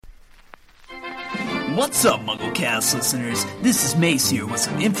What's up, MuggleCast listeners? This is Mace here with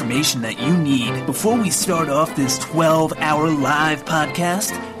some information that you need. Before we start off this 12-hour live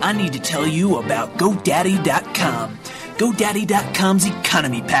podcast, I need to tell you about GoDaddy.com. GoDaddy.com's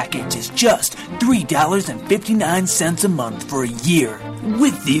economy package is just $3.59 a month for a year.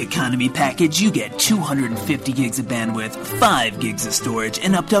 With the economy package, you get 250 gigs of bandwidth, 5 gigs of storage,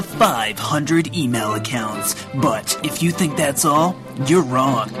 and up to 500 email accounts. But if you think that's all, you're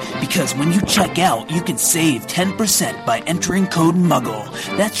wrong. Because when you check out, you can save 10% by entering code MUGGLE.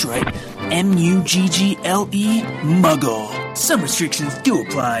 That's right, M-U-G-G-L-E, MUGGLE. Some restrictions do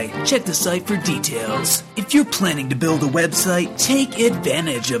apply. Check the site for details. If you're planning to build a website, take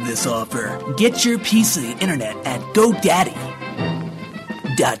advantage of this offer. Get your piece of the internet at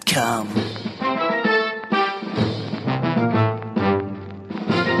GoDaddy.com.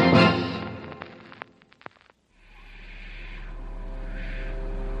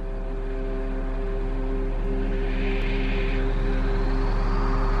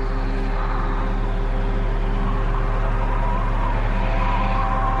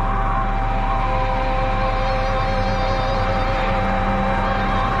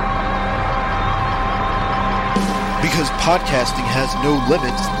 Because podcasting has no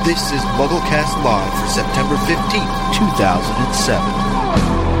limits, this is MuggleCast Live for September 15th, 2007.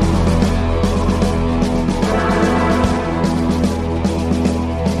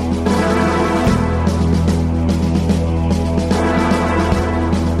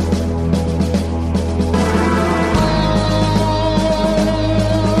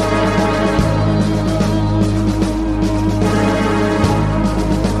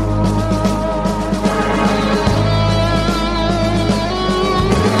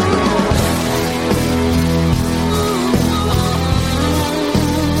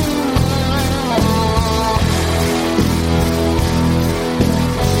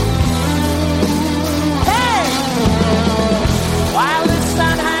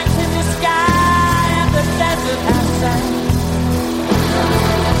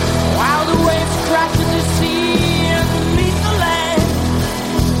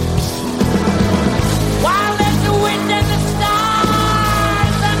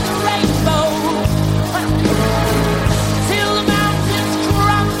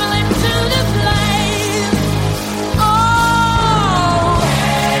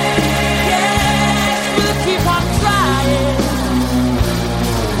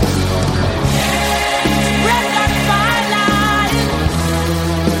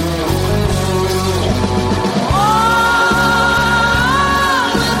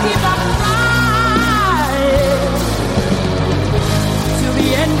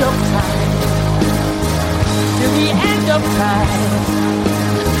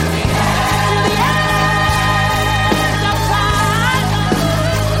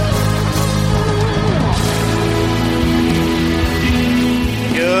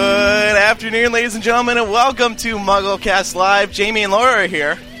 Ladies and gentlemen, and welcome to MuggleCast Live. Jamie and Laura are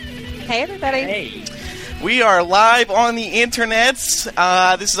here. Hey, everybody. Hey. We are live on the internets.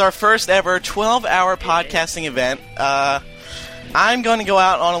 This is our first ever 12-hour podcasting event. I'm going to go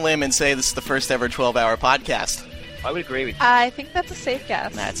out on a limb and say this is the first ever 12-hour podcast. I would agree with you. I think that's a safe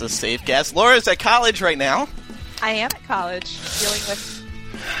guess. That's a safe guess. Laura's at college right now. I am at college, dealing with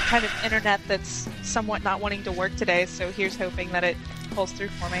kind of internet that's somewhat not wanting to work today, so here's hoping that it pulls through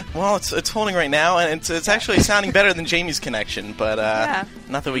for me. Well, it's holding right now, and it's actually sounding better than Jamie's connection, but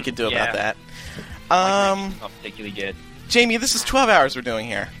nothing we could do about that. Not particularly good. Jamie, this is 12 hours we're doing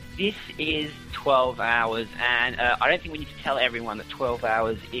here. This is 12 hours, and I don't think we need to tell everyone that 12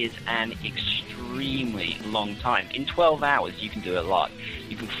 hours is an extremely long time. In 12 hours, you can do a lot.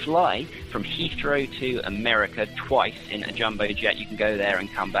 You can fly from Heathrow to America twice in a jumbo jet. You can go there and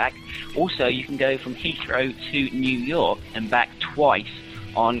come back. Also, you can go from Heathrow to New York and back twice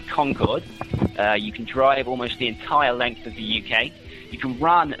on Concorde. You can drive almost the entire length of the UK. You can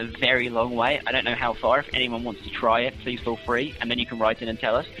run a very long way. I don't know how far. If anyone wants to try it, please feel free. And then you can write in and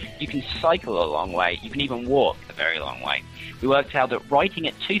tell us. You can cycle a long way. You can even walk a very long way. We worked out that writing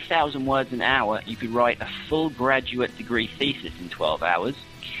at 2,000 words an hour, you could write a full graduate degree thesis in 12 hours.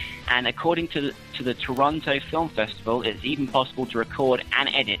 And according to the Toronto Film Festival, it's even possible to record and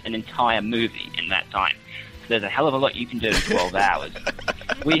edit an entire movie in that time. So there's a hell of a lot you can do in 12 hours.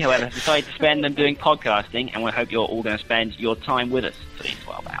 We, however, have decided to spend them doing podcasting, and we hope you're all going to spend your time with us for these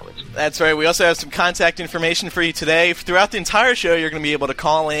 12 hours. That's right. We also have some contact information for you today. Throughout the entire show, you're going to be able to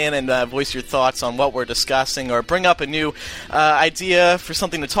call in and voice your thoughts on what we're discussing or bring up a new idea for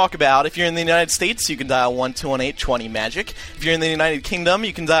something to talk about. If you're in the United States, you can dial 1-218-20-MAGIC. If you're in the United Kingdom,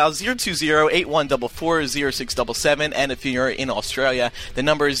 you can dial 020-8144-0677. And if you're in Australia, the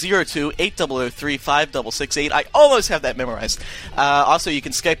number is 02-8003-5668. I almost have that memorized. Also, you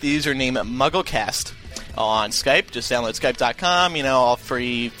can Skype the username MuggleCast on Skype. Just download Skype.com, all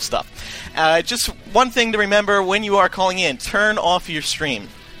free stuff. Just one thing to remember when you are calling in, turn off your stream.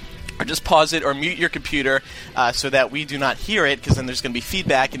 Or just pause it or mute your computer so that we do not hear it, because then there's going to be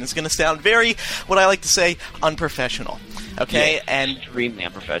feedback and it's going to sound very, what I like to say, unprofessional. Okay? Yeah, and extremely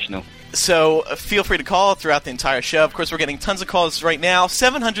unprofessional. So feel free to call throughout the entire show. Of course, we're getting tons of calls right now.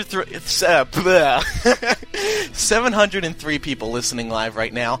 703 people listening live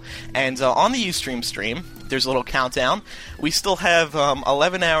right now. And on the Ustream stream, there's a little countdown. We still have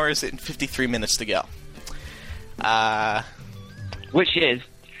 11 hours and 53 minutes to go. Which is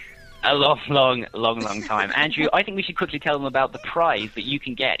a long time. Andrew, I think we should quickly tell them about the prize that you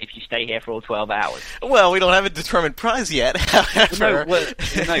can get if you stay here for all 12 hours. Well, we don't have a determined prize yet. However.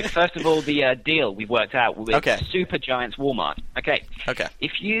 No, first of all, the deal we've worked out with Super Giants Walmart. Okay.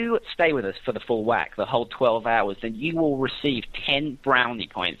 If you stay with us for the full whack, the whole 12 hours, then you will receive 10 brownie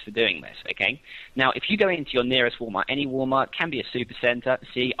points for doing this, okay? Now, if you go into your nearest Walmart, any Walmart, can be a super center.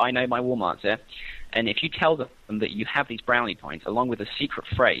 See, I know my Walmart's there. And if you tell them that you have these brownie points, along with a secret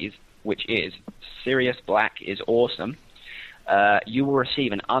phrase, which is Sirius Black is awesome, you will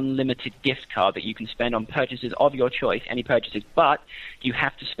receive an unlimited gift card that you can spend on purchases of your choice, any purchases, but you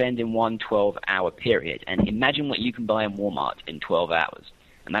have to spend in one 12-hour period. And imagine what you can buy in Walmart in 12 hours.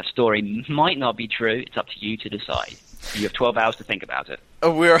 And that story might not be true. It's up to you to decide. You have 12 hours to think about it.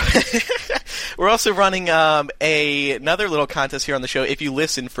 We're also running another little contest here on the show if you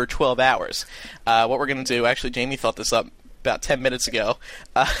listen for 12 hours. What we're going to do, actually, Jamie thought this up about 10 minutes ago.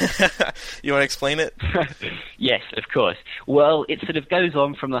 You want to explain it? Yes, of course. Well, it sort of goes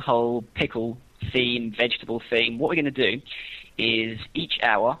on from the whole pickle theme, vegetable theme. What we're going to do is each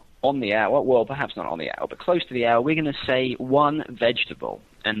hour, on the hour, well, perhaps not on the hour, but close to the hour, we're going to say one vegetable.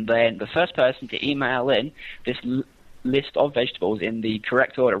 And then the first person to email in this list of vegetables in the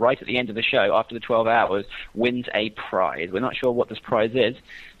correct order right at the end of the show after the 12 hours wins a prize. We're not sure what this prize is.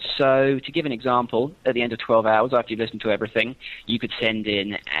 So to give an example, at the end of 12 hours after you've listened to everything, you could send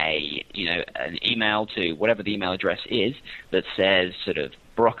in an email to whatever the email address is that says sort of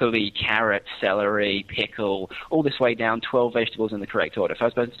broccoli, carrot, celery, pickle, all this way down, 12 vegetables in the correct order.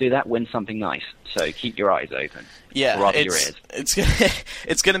 First person to do that wins something nice. So keep your eyes open. Yeah, or rather your ears.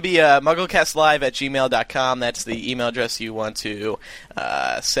 It's going to be mugglecastlive@gmail.com. That's the email address you want to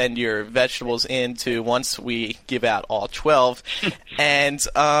send your vegetables into once we give out all 12. And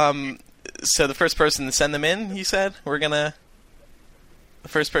so the first person to send them in, you said? The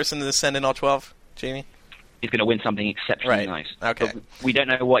first person to send in all 12, Jamie? Is going to win something exceptionally nice. Okay. But we don't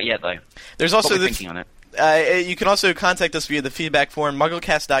know what yet, though. There's also thinking on it. You can also contact us via the feedback form,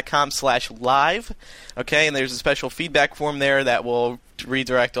 mugglecast.com/live. Okay, and there's a special feedback form there that will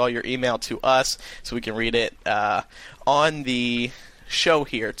redirect all your email to us so we can read it on the show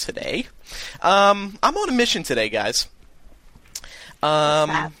here today. I'm on a mission today, guys.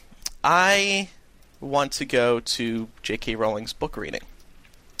 I want to go to J.K. Rowling's book reading.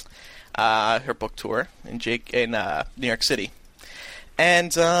 Her book tour in New York City.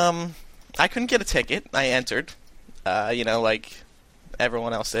 And I couldn't get a ticket. I entered, like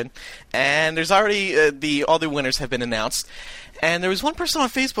everyone else did. And there's already all the winners have been announced. And there was one person on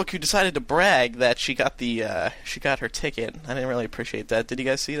Facebook who decided to brag that she got her ticket. I didn't really appreciate that. Did you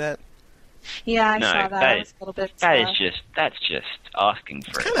guys see that? Yeah, I saw that. I was a little bit. That's just asking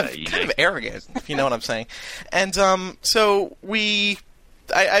for it. Kind of arrogant, if you know what I'm saying. And so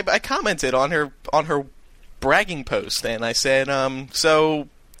I commented on her bragging post, and I said,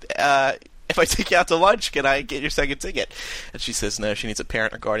 if I take you out to lunch, can I get your second ticket? And she says no, she needs a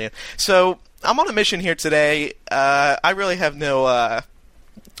parent or guardian. So I'm on a mission here today. I really have no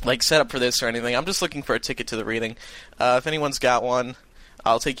setup for this or anything. I'm just looking for a ticket to the reading. If anyone's got one,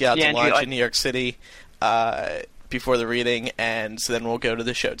 I'll take you out to lunch in New York City before the reading, and so then we'll go to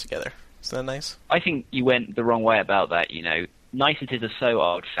the show together. Is that nice? I think you went the wrong way about that, Niceties are so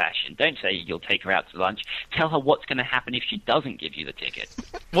old-fashioned. Don't say you'll take her out to lunch. Tell her what's going to happen if she doesn't give you the ticket.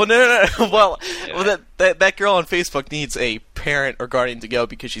 Well, no. Well, that girl on Facebook needs a parent or guardian to go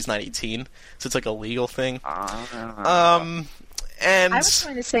because she's not 18, so it's like a legal thing. And I was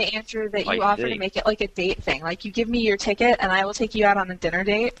going to say, Andrew, that you offer to make it like a date thing. Like, you give me your ticket, and I will take you out on a dinner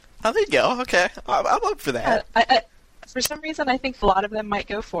date. Oh, there you go. Okay. I'm up for that. For some reason, I think a lot of them might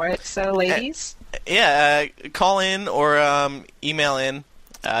go for it. So, ladies, call in or email in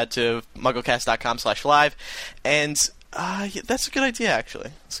to mugglecast.com/live, and that's a good idea.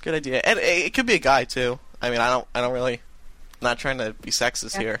 Actually, it's a good idea, and it could be a guy too. I mean, I don't really, not trying to be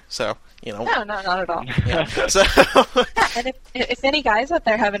sexist here, so you know. No, not at all. Yeah. So, and if any guys out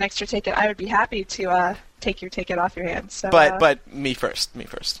there have an extra ticket, I would be happy to take your ticket off your hands. So, but me first.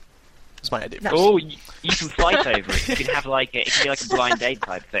 That's my idea. No. Oh, you can fight over it. You can have it can be like a blind date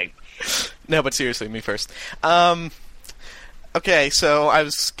type thing. No, but seriously, me first. Okay, so I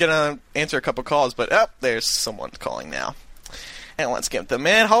was gonna answer a couple calls, but there's someone calling now. And let's get them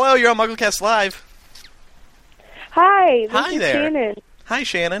in. Hello, you're on MuggleCast Live. Hi, this Hi is there. Shannon. Hi,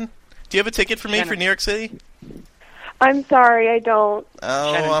 Shannon. Do you have a ticket for me Shannon. for New York City? I'm sorry, I don't.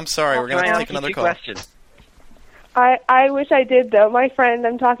 Oh, Shannon, I'm sorry. We're gonna can I have to ask take you another two call. questions? I wish I did, though. My friend,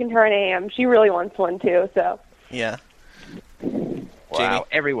 I'm talking to her on AM. She really wants one, too, so. Yeah. Wow, Jamie?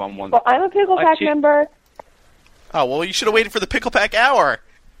 everyone wants. Well, I'm a Pickle I Pack choose- member. Oh, well, you should have waited for the Pickle Pack hour.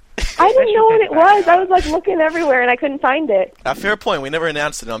 I didn't know what it Pickle Pack was. I was, looking everywhere, and I couldn't find it. Fair point. We never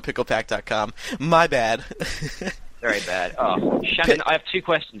announced it on picklepack.com. My bad. Very bad. Oh, Shannon, I have two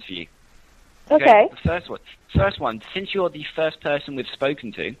questions for you. Okay. The first one, since you're the first person we've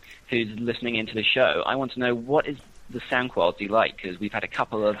spoken to who's listening into the show, I want to know, what is the sound quality like? Because we've had a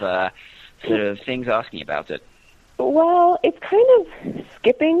couple of sort of things asking about it. Well, it's kind of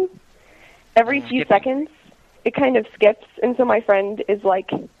skipping every few seconds. It kind of skips, and so my friend is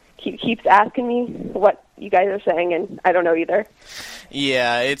keeps asking me what you guys are saying, and I don't know either.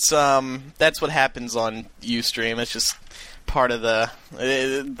 Yeah, it's that's what happens on Ustream. It's just part of the.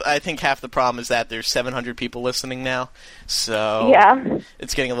 I think half the problem is that there's 700 people listening now, so Yeah.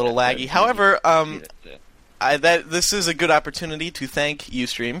 it's getting a little laggy. However, this is a good opportunity to thank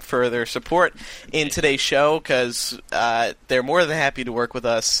Ustream for their support in today's show, because they're more than happy to work with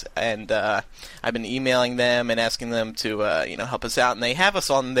us, and I've been emailing them and asking them to help us out, and they have us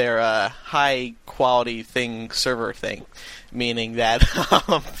on their high quality server thing, meaning that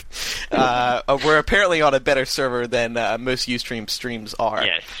we're apparently on a better server than most Ustream streams are.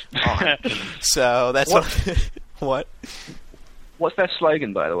 Yes. On. So that's what. What's their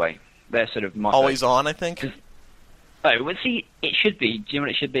slogan, by the way? Their sort of motto. Always on, I think. Oh, well, see, it should be. Do you know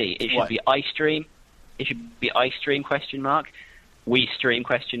what it should be? It should What? be iStream. It should be iStream ? We stream ?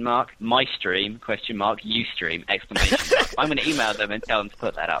 My stream ? You stream ! I'm going to email them and tell them to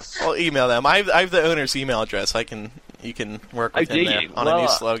put that up. I'll email them. I have the owner's email address. You can work with Oh, him do there you? on a new Well,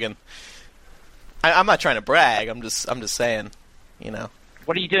 slogan. I'm not trying to brag. I'm just saying,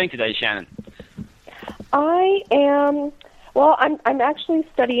 What are you doing today, Shannon? I am. Well, I'm actually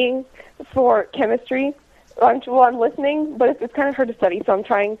studying for chemistry. I'm listening, but it's kind of hard to study, so I'm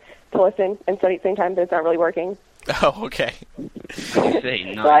trying to listen and study at the same time, but it's not really working. Oh, okay. I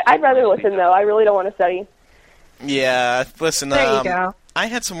see. So I'd rather listen, though. I really don't want to study. Yeah, listen. there you go. I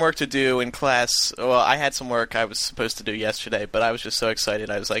had some work to do in class. Well, I had some work I was supposed to do yesterday, but I was just so excited.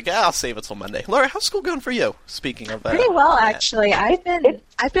 I was like, I'll save it till Monday. Laura, how's school going for you? Speaking of that. Pretty well, actually. I've been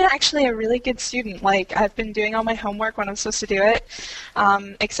actually a really good student. I've been doing all my homework when I'm supposed to do it,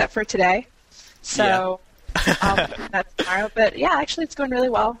 except for today. So that's tomorrow. But yeah, actually, it's going really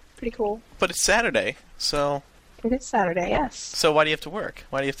well. Pretty cool. But it's Saturday, so. It is Saturday, yes. So why do you have to work?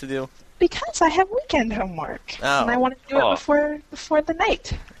 Why do you have to do? Because I have weekend homework, Oh. and I want to do it before the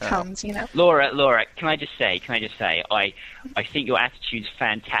night comes. Laura, can I just say, I think your attitude's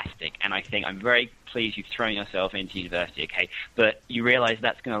fantastic, and I think I'm very pleased you've thrown yourself into university, okay? But you realize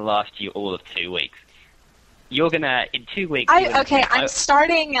that's going to last you all of 2 weeks. You're going to, in 2 weeks... I'm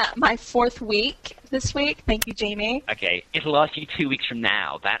starting my 4th week this week. Thank you, Jamie. Okay, it'll last you 2 weeks from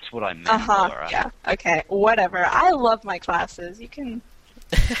now. That's what I meant, Laura. Yeah, okay, whatever. I love my classes. You can...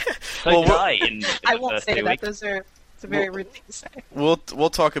 So did I in the I won't first say 2 that. weeks. It's a very rude thing to say. We'll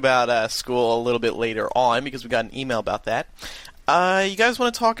talk about school a little bit later on, because we got an email about that. You guys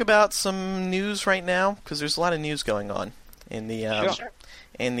want to talk about some news right now? Because there's a lot of news going on in the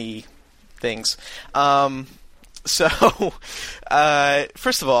in the things. So,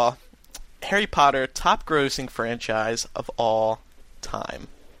 first of all, Harry Potter, top grossing franchise of all time.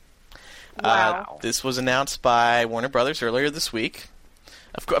 Wow. This was announced by Warner Brothers earlier this week.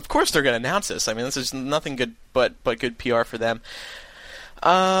 Of course they're going to announce this. I mean, this is nothing good but good PR for them.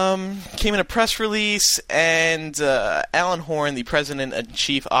 Came in a press release, and Alan Horn, the president and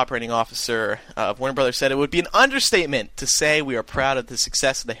chief operating officer of Warner Brothers, said it would be an understatement to say we are proud of the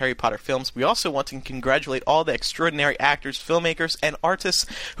success of the Harry Potter films. We also want to congratulate all the extraordinary actors, filmmakers, and artists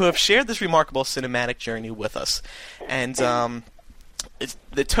who have shared this remarkable cinematic journey with us. And it's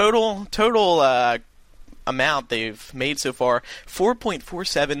the total amount they've made so far,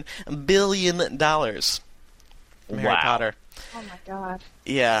 $4.47 billion from Harry Potter. Oh my god.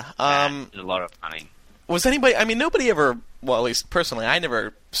 Yeah. That's a lot of money. Was anybody... I mean, nobody ever... Well, at least personally, I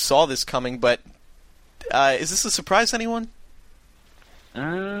never saw this coming, but is this a surprise to anyone? I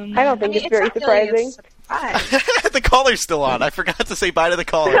don't think it's very not really surprising. a surprise. The caller's still on. I forgot to say bye to the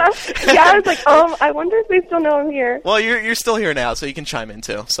caller. Yeah, I was like, I wonder if they still know I'm here. Well, you're still here now, so you can chime in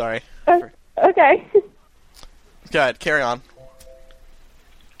too. Sorry. Okay. Go ahead, carry on.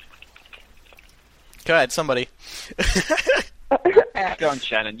 Go ahead, somebody. Go on,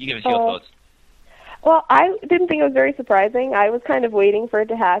 Shannon. You give us your thoughts. Well, I didn't think it was very surprising. I was kind of waiting for it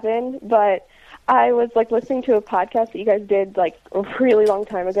to happen, but I was like listening to a podcast that you guys did like a really long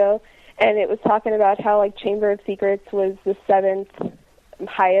time ago, and it was talking about how like Chamber of Secrets was the 7th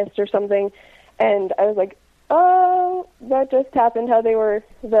highest or something, and I was like, oh, that just happened. How we're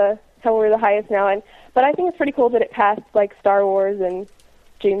the highest now, but I think it's pretty cool that it passed like Star Wars and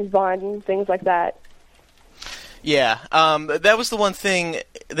James Bond and things like that. Yeah, that was the one thing.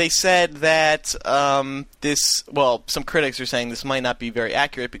 They said that some critics are saying this might not be very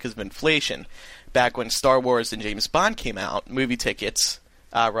accurate because of inflation. Back when Star Wars and James Bond came out, movie tickets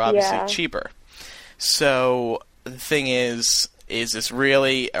were obviously cheaper. So the thing is this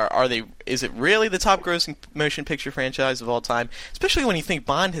really, is it really the top grossing motion picture franchise of all time? Especially when you think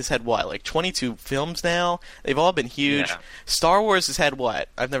Bond has had, like 22 films now? They've all been huge. Yeah. Star Wars has had what?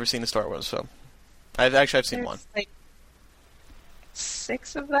 I've never seen a Star Wars film. I've seen one. Like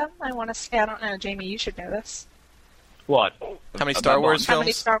 6 of them, I want to say. I don't know. Jamie, you should know this. What? How many Star Wars How films?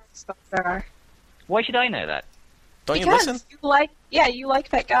 many Star Wars films there are? Why should I know that? Don't you Because listen? you like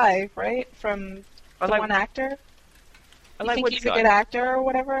that guy, right? From the one actor? I You like think which he's guy? a good actor or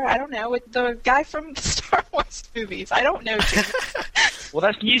whatever? I don't know. The guy from the Star Wars movies. I don't know. Well,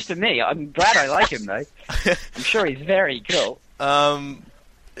 that's news to me. I'm glad I like him, though. I'm sure he's very cool.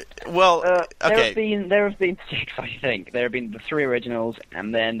 Well, okay. There have been 6, I think. There have been the 3 originals,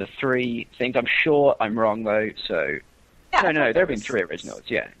 and then the 3 things. I'm sure I'm wrong, though, so... Yeah, No, there have been 3 originals,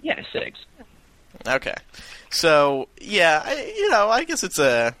 yeah. Yeah, 6. Okay. So, yeah, I guess it's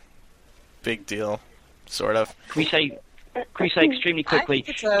a big deal, sort of. Can we say extremely quickly,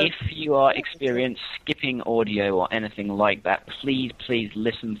 if you are experienced skipping audio or anything like that, please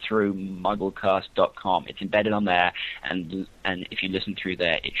listen through mugglecast.com. It's embedded on there, and if you listen through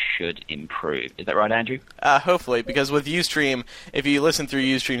there, it should improve. Is that right, Andrew? Hopefully, because with Ustream, if you listen through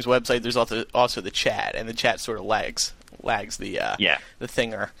Ustream's website, there's also the chat, and the chat sort of lags the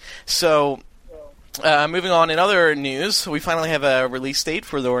thinger. So... moving on, in other news, we finally have a release date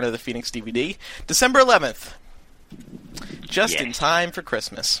for the Order of the Phoenix DVD, December 11th. Just in time for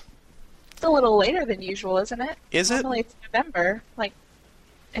Christmas. It's a little later than usual, isn't it? Is it? Normally it's November. Like,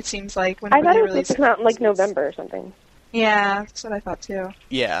 it seems like when I thought they it was release supposed to come out in like November or something. Yeah, that's what I thought too.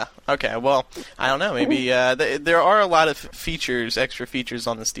 Yeah, okay, well, I don't know, maybe, there are a lot of extra features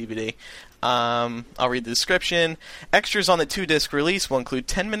on this DVD. I'll read the description. Extras on the 2-disc release will include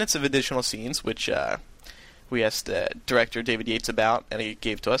 10 minutes of additional scenes, which, we asked director David Yates about, and he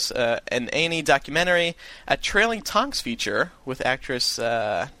gave to us, an A&E documentary, a trailing Tonks feature with actress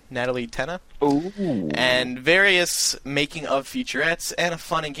Natalie Tena, and various making-of featurettes, and a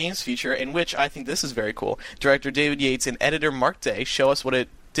fun and games feature, in which, I think this is very cool, director David Yates and editor Mark Day show us what a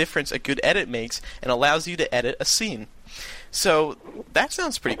difference a good edit makes and allows you to edit a scene. So, that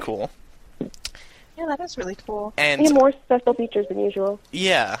sounds pretty cool. Yeah, that is really cool. And more special features than usual.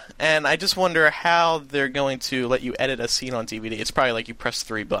 Yeah, and I just wonder how they're going to let you edit a scene on DVD. It's probably like you press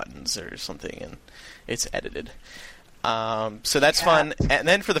 3 buttons or something, and it's edited. So that's fun. And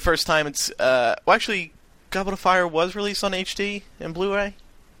then for the first time, it's... actually, Goblet of Fire was released on HD and Blu-ray?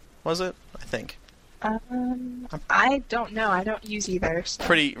 Was it? I think. I don't know. I don't use either. So.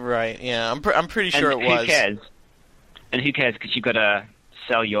 Pretty right, yeah. I'm pretty sure it was. Who cares? And who cares, because you've got to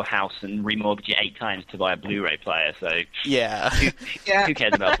sell your house and remortgage it 8 times to buy a Blu-ray player, so... Yeah. Who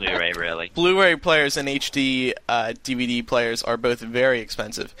cares about Blu-ray, really? Blu-ray players and HD DVD players are both very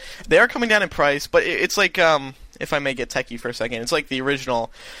expensive. They are coming down in price, but it's like, if I may get techie for a second, it's like the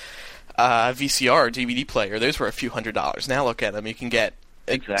original VCR DVD player. Those were a few $100s. Now look at them. You can get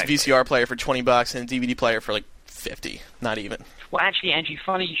a VCR player for $20 and a DVD player for like $50. Not even. Well, actually, Andrew,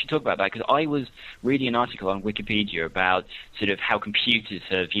 funny you should talk about that, because I was reading an article on Wikipedia about sort of how computers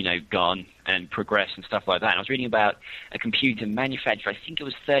have, gone and progressed and stuff like that. And I was reading about a computer manufactured, I think it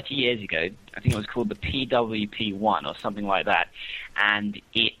was 30 years ago. I think it was called the PWP-1 or something like that. And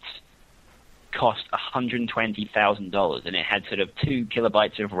it cost $120,000, and it had sort of 2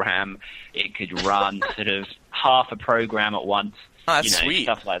 kilobytes of RAM. It could run sort of half a program at once. Oh, that's sweet.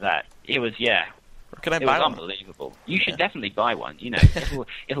 Stuff like that. It was, Can I It buy was one? unbelievable. You should definitely buy one. You know,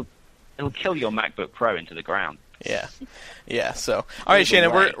 it'll kill your MacBook Pro into the ground. Yeah. So, all right,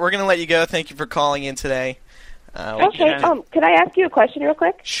 Shannon, we're gonna let you go. Thank you for calling in today. Okay. Could I ask you a question real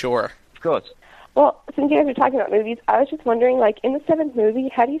quick? Sure. Of course. Well, since you guys are talking about movies, I was just wondering, like, in the seventh movie,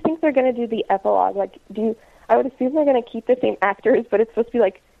 how do you think they're going to do the epilogue? Like, I would assume they're going to keep the same actors, but it's supposed to be,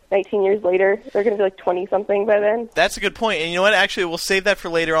 like, 19 years later. They're going to be, like, 20-something by then. That's a good point. And you know what? Actually, we'll save that for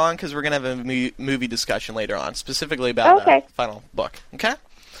later on because we're going to have a movie discussion later on, specifically about the final book. Okay?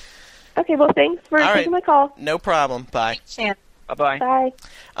 Okay, well, thanks for taking my call. No problem. Bye. Shannon. Bye-bye. Bye.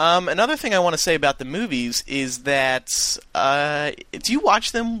 Another thing I want to say about the movies is that do you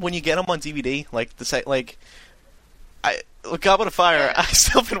watch them when you get them on DVD? Goblet of Fire. I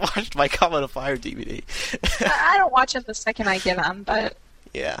still haven't watched my Goblet of Fire DVD. I don't watch them the second I get them, but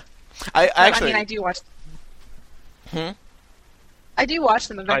yeah, I do watch them. I do watch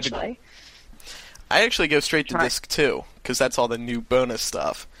them eventually. I actually go straight to disc 2 because that's all the new bonus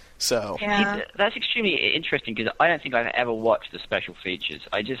stuff. So yeah. That's extremely interesting because I don't think I've ever watched the special features.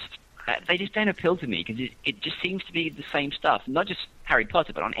 They just don't appeal to me because it just seems to be the same stuff. Not just Harry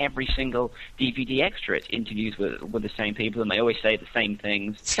Potter, but on every single DVD extra, it's interviews with the same people, and they always say the same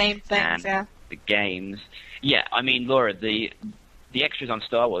things. Yeah. The games. Yeah, I mean, Laura, the extras on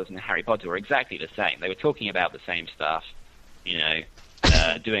Star Wars and Harry Potter were exactly the same. They were talking about the same stuff, you know.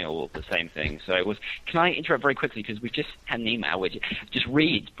 Doing all the same things. So it was. Can I interrupt very quickly because we've just had an email which just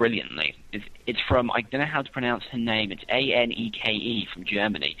reads brilliantly. It's from, I don't know how to pronounce her name. It's Aneke from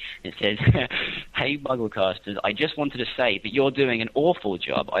Germany. It says, "Hey Mugglecasters, I just wanted to say that you're doing an awful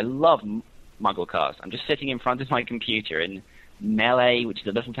job. I love Mugglecast. I'm just sitting in front of my computer in Melle, which is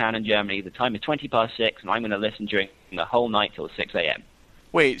a little town in Germany. The time is 6:20, and I'm going to listen during the whole night till 6 a.m."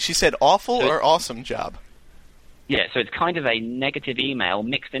 Wait, she said awful or awesome job? Yeah, so it's kind of a negative email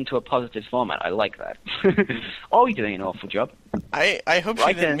mixed into a positive format. I like that. Oh, you're doing an awful job. I hope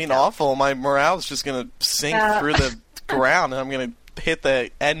she didn't mean awful. My morale's just going to sink through the ground, and I'm going to hit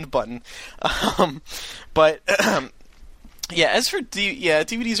the end button. But as for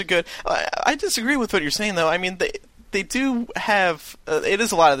DVDs are good. I disagree with what you're saying, though. I mean, they do have it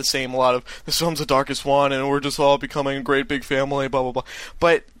is a lot of the same. A lot of this film's the darkest one, and we're just all becoming a great big family. Blah blah blah.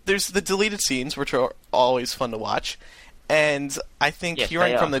 But there's the deleted scenes, which are always fun to watch, and I think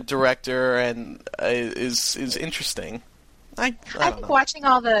hearing from the director and is interesting. I think watching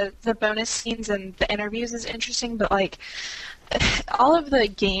all the bonus scenes and the interviews is interesting, but like all of the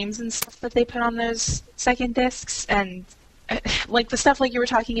games and stuff that they put on those second discs and like the stuff like you were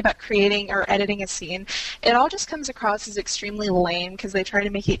talking about creating or editing a scene, it all just comes across as extremely lame because they try to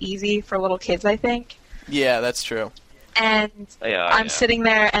make it easy for little kids, I think. Yeah, that's true. And I'm sitting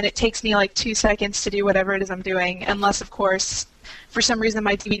there and it takes me like 2 seconds to do whatever it is I'm doing, unless, of course, for some reason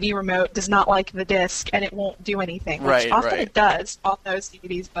my DVD remote does not like the disc and it won't do anything, which often it does on those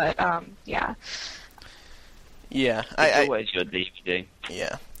DVDs, but yeah. Yeah. It's always your DVD.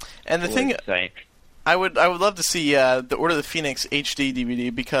 Yeah. And the thing... I would love to see the Order of the Phoenix HD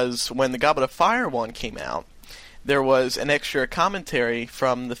DVD because when the Goblet of Fire one came out, there was an extra commentary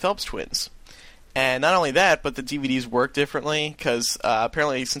from the Phelps twins. And not only that, but the DVDs work differently because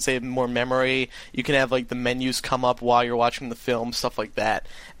apparently since they have more memory, you can have like the menus come up while you're watching the film, stuff like that.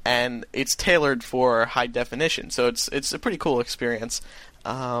 And it's tailored for high definition, so it's a pretty cool experience.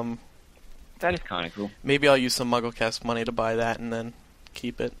 That is kind of cool. Maybe I'll use some MuggleCast money to buy that and then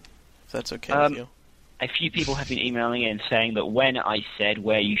keep it, if that's okay with you. A few people have been emailing in saying that when I said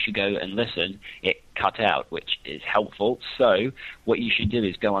where you should go and listen, it cut out, which is helpful. So what you should do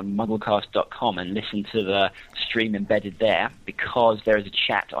is go on mugglecast.com and listen to the stream embedded there because there is a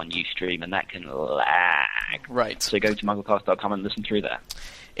chat on Ustream and that can lag. Right. So go to mugglecast.com and listen through there.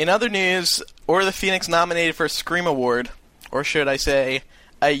 In other news, Order of the Phoenix nominated for a Scream Award, or should I say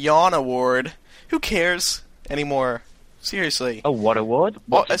a Yawn Award. Who cares anymore? Seriously. A what award?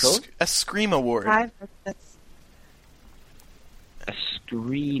 What's it called? A Scream Award. A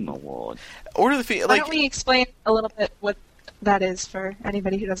Scream Award. Order of the Phoenix. Why don't we explain a little bit what that is for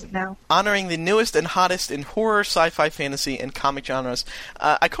anybody who doesn't know? Honoring the newest and hottest in horror, sci-fi, fantasy, and comic genres.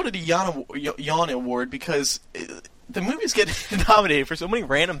 I called it a Yawn Award because the movies get nominated for so many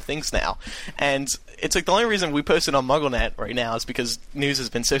random things now. And it's like the only reason we posted on MuggleNet right now is because news has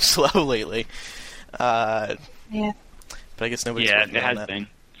been so slow lately. Yeah. But I guess nobody's working on that. Been.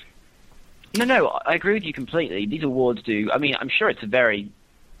 No, I agree with you completely. These awards do... I mean, I'm sure it's a very...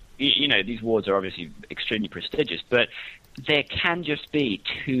 You know, these awards are obviously extremely prestigious, but there can just be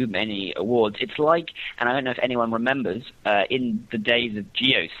too many awards. It's like, and I don't know if anyone remembers, in the days of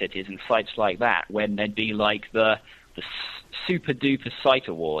GeoCities and sites like that, when there'd be like the super-duper site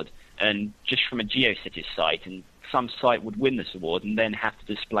award, and just from a GeoCities site, and some site would win this award and then have to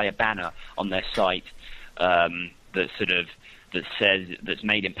display a banner on their site that's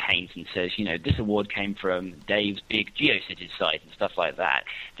made in paint and says, this award came from Dave's big GeoCities site and stuff like that.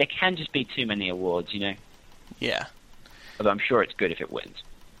 There can just be too many awards, Yeah. Although I'm sure it's good if it wins.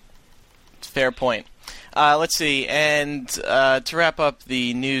 Fair point. Let's see, and to wrap up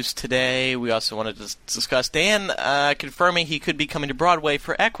the news today, we also wanted to discuss Dan confirming he could be coming to Broadway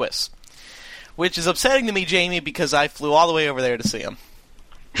for Equus, which is upsetting to me, Jamie, because I flew all the way over there to see him.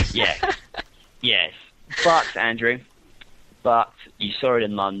 Yes. Yes. But, Andrew, you saw it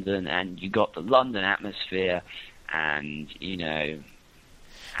in London, and you got the London atmosphere, and,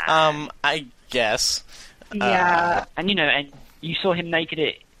 I guess. Yeah. And you saw him naked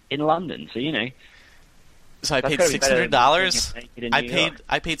in London, so, So I paid $600.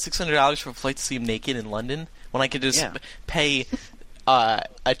 I paid $600 for a flight to see him naked in London when I could just pay a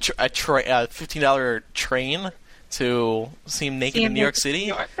 $15 train to see him naked in New York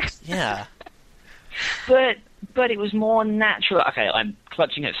City. Yeah. But it was more natural. Okay, I'm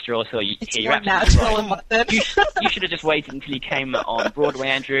clutching at straws, so It's you're more absolutely natural right. in London. You should have just waited until he came on Broadway,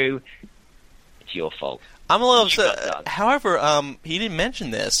 Andrew. It's your fault. I'm a little You got upset. done. However, he didn't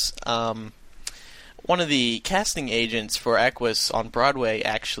mention this. One of the casting agents for Equus on Broadway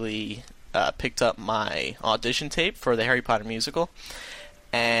actually picked up my audition tape for the Harry Potter musical,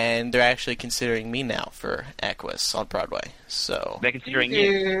 and they're actually considering me now for Equus on Broadway. So They're considering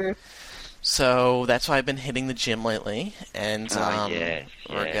you. So that's why I've been hitting the gym lately, and Yes.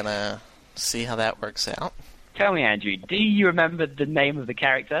 we're gonna see how that works out. Tell me, Andrew, do you remember the name of the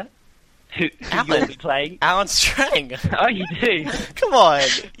character who Alan. you'll be playing? Alan Strang. Oh, you do? Come on,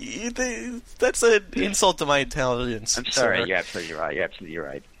 that's an insult to my intelligence. I'm sorry, sir. you're absolutely right. You're absolutely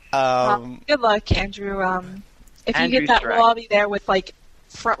right. Good luck, Andrew. If you Andrew get that Strang. role, I'll be there with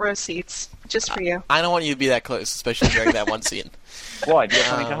front row seats just for you. I don't want you to be that close, especially during that one scene. Why? Do you have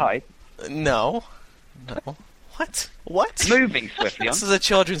something to hide? No. What? What? Moving swiftly on. This is a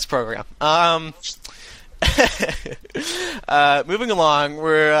children's program. Moving along,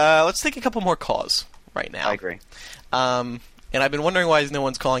 let's take a couple more calls right now. I agree. And I've been wondering why no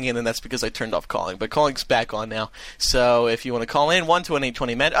one's calling in, and that's because I turned off calling. But calling's back on now. So if you want to call in,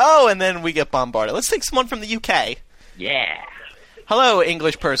 1-218-20-MED. Oh, and then we get bombarded. Let's take someone from the UK. Yeah. Hello,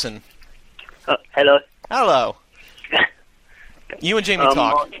 English person. Hello. Hello. You and Jamie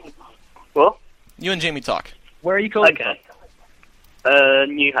talk. What? You and Jamie talk. Where are you calling Okay.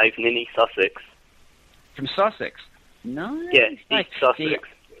 New Haven in East Sussex. from? From Sussex. Nice. Yeah, Nice. East Sussex.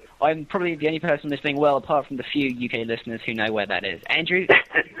 I'm probably the only person listening well, apart from the few UK listeners who know where that is. Andrew,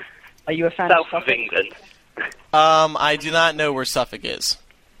 are you a fan South of of Sussex? England. I do not know where Suffolk is.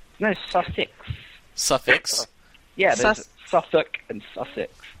 No, Sussex. Suffix? Yeah, there's Sus- Suffolk and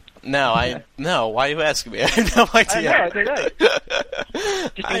Sussex. No, no. Why are you asking me? I have no idea. I don't know.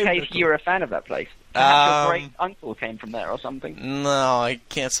 Just in case you're a fan of that place. Perhaps your great uncle came from there or something. No, I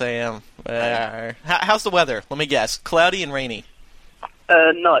can't say I am. How's the weather? Let me guess. Cloudy and rainy.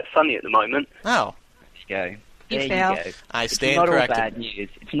 No, it's sunny at the moment. Oh, Let's go. You There fail. you go. I It's stand not corrected. all bad news.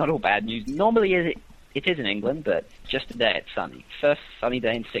 It's not all bad news. Normally it is in England, but just today it's sunny. First sunny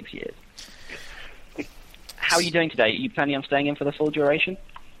day in 6 years. How are you doing today? Are you planning on staying in for the full duration?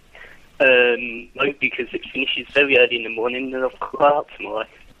 No, because it finishes very early in the morning and I've got to go out tomorrow.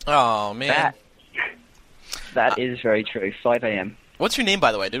 Oh, man. That is very true. 5 a.m. What's your name,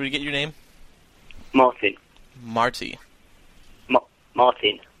 by the way? Did we get your name? Martin. Marty.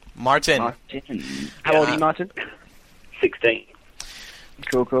 Martin. Martin. Martin. How old are you, Martin? 16.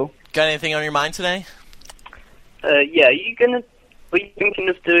 Cool. Got anything on your mind today? Yeah, are you thinking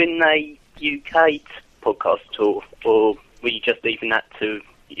of doing a UK podcast tour, or were you just leaving that to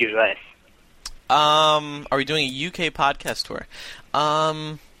US? Are we doing a UK podcast tour?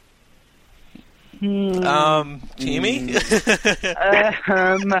 Jamie?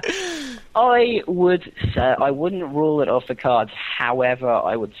 I would say I wouldn't rule it off the cards. However,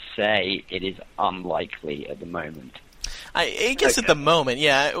 I would say it is unlikely at the moment. I guess at the moment,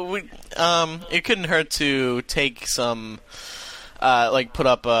 yeah. It couldn't hurt to take some, put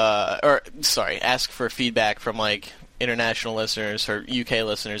up, ask for feedback from, international listeners or UK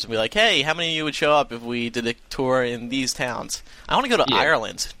listeners and be like, hey, how many of you would show up if we did a tour in these towns? I want to go to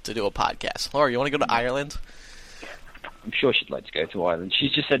Ireland to do a podcast. Laura, you want to go to Ireland? I'm sure she'd like to go to Ireland. She's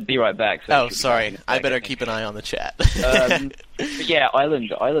just said be right back. So Oh, sorry. I better keep an eye on the chat. But yeah,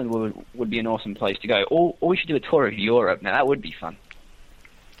 Ireland would be an awesome place to go. Or we should do a tour of Europe. Now, that would be fun.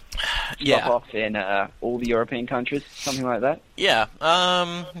 Yeah. Stop off in all the European countries, something like that. Yeah,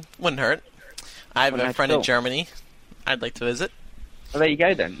 wouldn't hurt. I have Wouldn't a hurt friend at in all. Germany I'd like to visit. Well, there you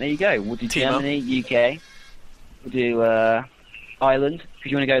go then. There you go. We'll do Timo. Germany, UK. We'll do Ireland. Do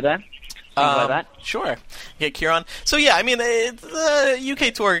you want to go there? Things like that. Sure. Yeah, Kieran. So yeah, I mean, the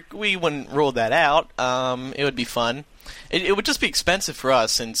UK tour, we wouldn't rule that out. It would be fun. It would just be expensive for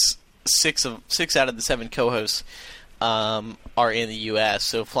us since six out of the 7 co-hosts are in the U.S.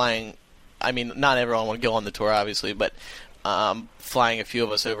 So flying, I mean, not everyone would go on the tour, obviously, but flying a few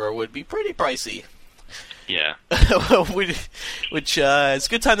of us over would be pretty pricey. Yeah. Which it's a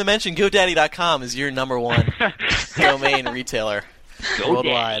good time to mention GoDaddy.com is your number one domain retailer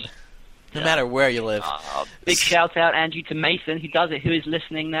worldwide. No matter where you live. Big shout out, Andrew, to Mason, who does it, who is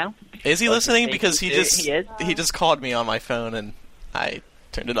listening now. Is he listening? Because he is. just called me on my phone and I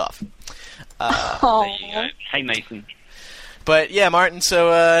turned it off. There you go. Hey, Mason. But yeah, Martin.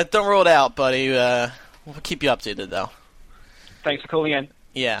 So don't roll it out, buddy. We'll keep you updated though. Thanks for calling in.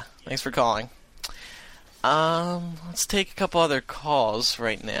 Yeah, thanks for calling. Let's take a couple other calls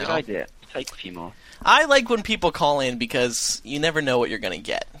right now. Good idea. Take a few more. I like when people call in because you never know what you're gonna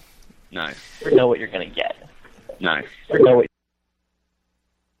get. No. You know what you're gonna get. No.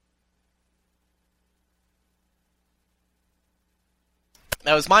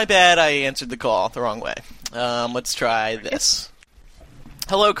 That was my bad. I answered the call the wrong way. Let's try this.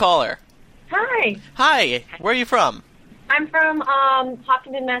 Hello, caller. Hi. Hi. Where are you from? I'm from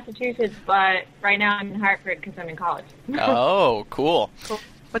Hopkinton, Massachusetts, but right now I'm in Hartford because I'm in college. Oh, cool.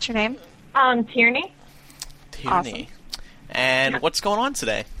 What's your name? Tierney. Tierney. And what's going on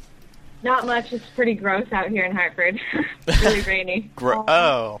today? Not much. It's pretty gross out here in Hartford. Really rainy.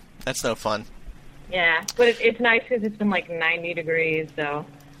 Oh, that's no fun. Yeah, but it's nice because it's been like 90 degrees, so.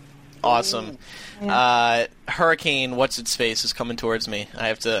 Awesome. Yeah. Hurricane What's-Its-Face is coming towards me. I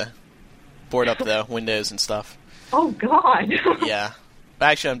have to board up the windows and stuff. Oh, God. Yeah.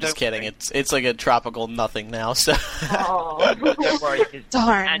 Actually, I'm just kidding. It's like a tropical nothing now, so. Oh. Don't worry. 'Cause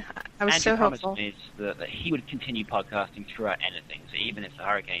Darn. I was Andrew so promised hopeful. me that he would continue podcasting throughout anything. So even if the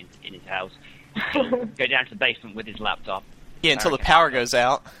hurricane's in his house, he'd go down to the basement with his laptop. Yeah, until the power goes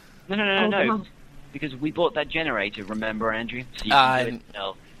out. No. God. Because we bought that generator, remember, Andrew? So you can do it.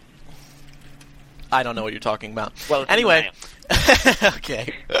 No. I don't know what you're talking about. Well, it's anyway.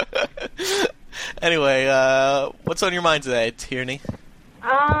 Okay. Anyway, what's on your mind today, Tierney?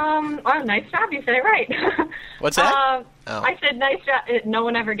 Oh, nice job. You said it right. What's that? I said nice job. No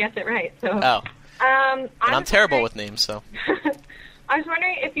one ever gets it right. So. Oh. And I'm terrible with names, so. I was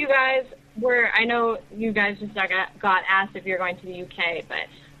wondering if you guys were. I know you guys just got asked if you're going to the UK, but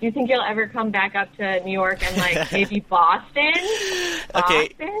do you think you'll ever come back up to New York and like maybe Boston? Okay.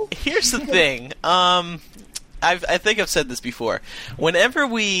 Here's the thing. I think I've said this before. Whenever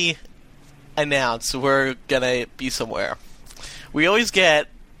we announce we're gonna be somewhere, we always get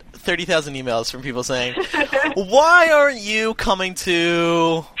 30,000 emails from people saying, "Why aren't you coming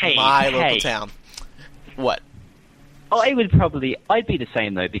to my local town?" What? I'd be the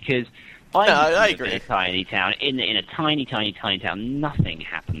same though, because I agree. In a tiny town, in a tiny town, nothing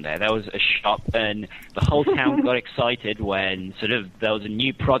happened there. There was a shop, and the whole town got excited when sort of there was a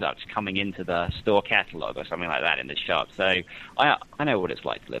new product coming into the store catalog or something like that in the shop. So I know what it's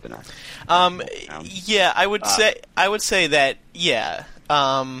like to live in a. Yeah, I would say that. Yeah.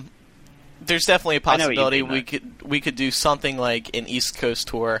 There's definitely a possibility we could do something like an East Coast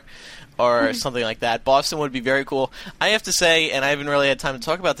tour or something like that. Boston would be very cool. I have to say, and I haven't really had time to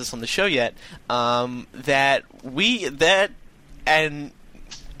talk about this on the show yet, that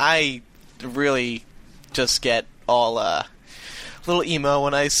I really just get all a little emo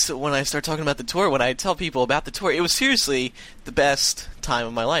when I start talking about the tour. When I tell people about the tour, it was seriously the best time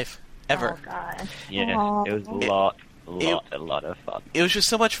of my life ever. Oh God! Yeah, it was a lot of fun. It was just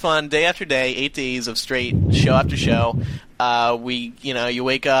so much fun, day after day, 8 days of straight show after show. You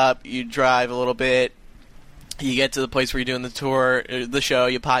wake up, you drive a little bit, you get to the place where you're doing the tour, the show,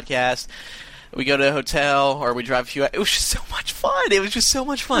 you podcast. We go to a hotel, or we drive a few. It was just so much fun. It was just so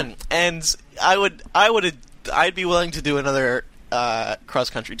much fun, and I'd be willing to do another cross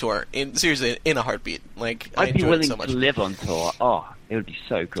country tour seriously in a heartbeat. Like I'd be willing to live on tour. Oh, it would be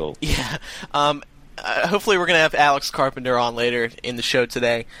so cool. Yeah. Hopefully we're going to have Alex Carpenter on later in the show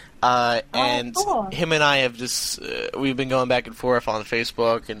today. And cool. Him and I have just, we've been going back and forth on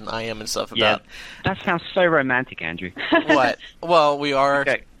Facebook and IM and stuff about... Yeah, that sounds so romantic, Andrew. What? Well, we are...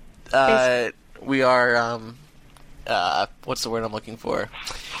 Okay. We are, what's the word I'm looking for?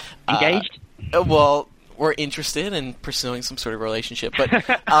 Engaged? Well, we're interested in pursuing some sort of relationship,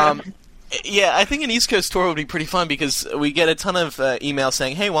 but... Yeah, I think an East Coast tour would be pretty fun because we get a ton of emails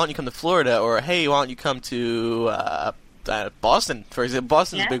saying, "Hey, why don't you come to Florida?" or "Hey, why don't you come to Boston?" For example,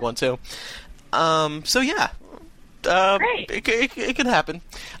 Boston's a big one too. So yeah, Great. It could happen.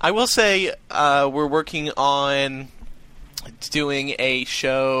 I will say we're working on doing a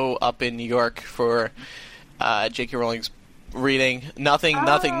show up in New York for J.K. Rowling's reading. Nothing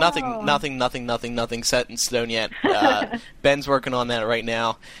set in stone yet. Ben's working on that right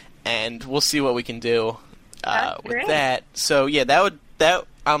now, and we'll see what we can do with great. that. So yeah,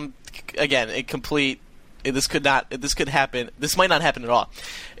 again, this could happen. This might not happen at all.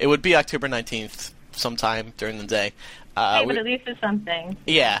 It would be October 19th sometime during the day. Hey, but at least it's something.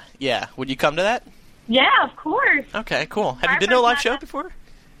 Yeah. Would you come to that? Yeah, of course. Okay, cool. Have you been to a live show before?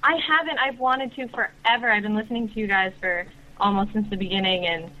 I haven't. I've wanted to forever. I've been listening to you guys for almost since the beginning,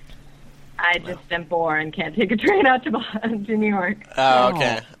 and I just am bored and can't take a train out to New York. Oh,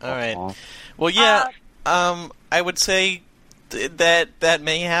 okay. All right. Well, yeah, I would say that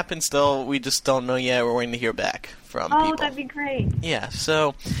may happen still. We just don't know yet. We're waiting to hear back from people. Oh, that'd be great. Yeah,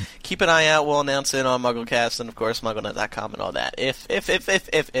 so keep an eye out. We'll announce it on MuggleCast and, of course, MuggleNet.com and all that. If it happens.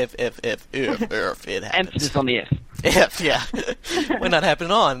 Emphasis on the if. If, yeah. Might not happen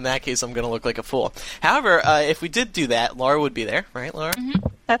at all. In that case, I'm going to look like a fool. However, if we did do that, Laura would be there, right, Laura? Mm-hmm.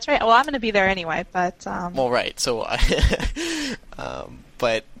 That's right. Well, I'm going to be there anyway, but... Well, right. So,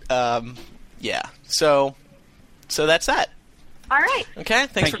 yeah. So that's that. All right. Okay, thanks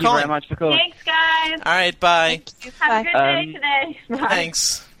for Thank you calling. very much for calling. Thanks, guys. All right, bye. Have a good day today. Bye.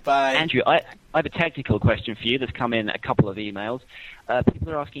 Thanks. Bye. Andrew, I have a technical question for you that's come in a couple of emails.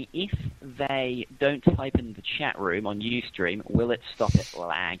 People are asking, if they don't type in the chat room on Ustream, will it stop it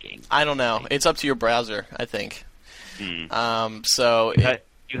lagging? I don't know. It's up to your browser, I think. So...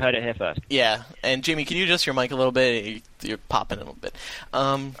 You heard it here first. Yeah, and Jimmy, can you adjust your mic a little bit? You're popping a little bit.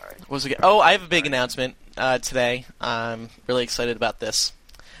 What was it? Oh, I have a big announcement today. I'm really excited about this.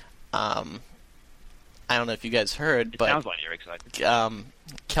 I don't know if you guys heard, but... It sounds like you're excited.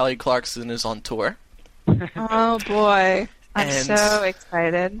 Kelly Clarkson is on tour. Oh, boy. I'm so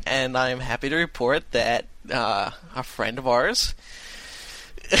excited. And I'm happy to report that a friend of ours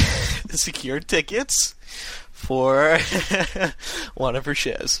secured tickets for one of her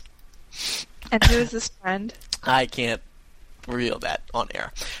shows. And who is this friend? I can't reveal that on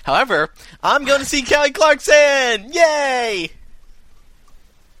air. However, I'm going to see Kelly Clarkson! Yay!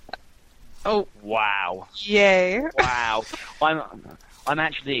 Oh. Wow. Yay. Wow. I'm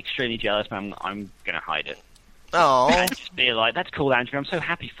actually extremely jealous, but I'm going to hide it. Oh. And just be like, that's cool, Andrew. I'm so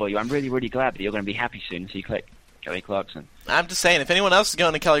happy for you. I'm really, really glad that you're going to be happy soon. So you click Kelly Clarkson. I'm just saying, if anyone else is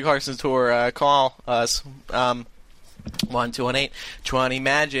going to Kelly Clarkson's tour, call us.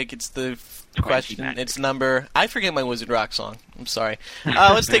 1-218-20-MAGIC. It's the question. Magic. It's number... I forget my Wizard Rock song. I'm sorry.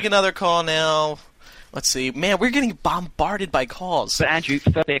 Let's take another call now. Let's see. Man, we're getting bombarded by calls. But Andrew,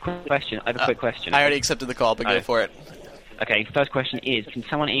 firstly, a quick question. I have a quick question. I already accepted the call, but go for it. Okay, first question is, can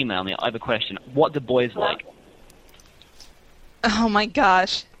someone email me? I have a question. What do boys like? Oh my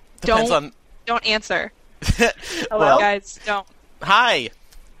gosh. Don't answer. Well, guys, don't. Hi.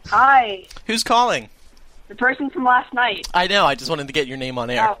 Hi. Who's calling? The person from last night. I know. I just wanted to get your name on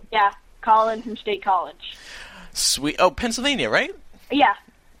air. Oh, yeah. Colin from State College. Sweet. Oh, Pennsylvania, right? Yeah.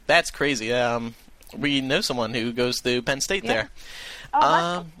 That's crazy. We know someone who goes to Penn State there.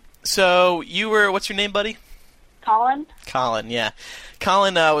 Oh, so you were... What's your name, buddy? Colin? Colin, yeah.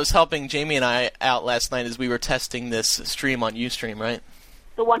 Colin was helping Jamie and I out last night as we were testing this stream on Ustream, right?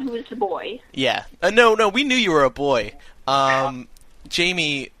 The one who was the boy. Yeah. No, we knew you were a boy.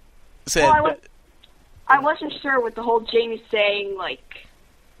 Jamie said... Well, I wasn't sure with the whole Jamie saying, like,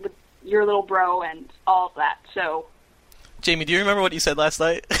 with your little bro and all of that, so... Jamie, do you remember what you said last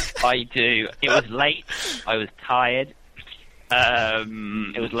night? I do. It was late. I was tired.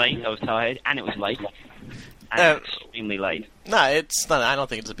 It was late. I was tired. And it was late. And extremely late. No, it's not. I don't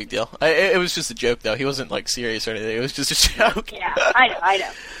think it's a big deal. It was just a joke, though. He wasn't, like, serious or anything. It was just a joke. Yeah, I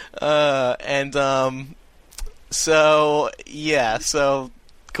know. So, yeah, so,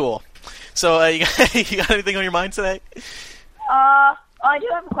 cool. So, you got anything on your mind today? I do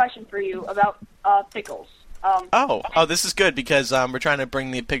have a question for you about pickles. This is good because we're trying to bring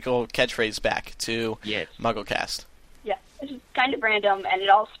the pickle catchphrase back to MuggleCast. Yeah, this is kind of random, and it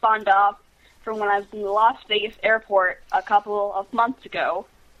all spawned off from when I was in the Las Vegas airport a couple of months ago.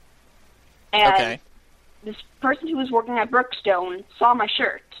 And this person who was working at Brookstone saw my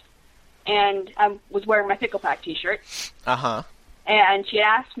shirt, and I was wearing my Pickle Pack t-shirt. Uh-huh. And she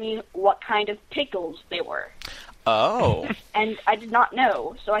asked me what kind of pickles they were. Oh. And I did not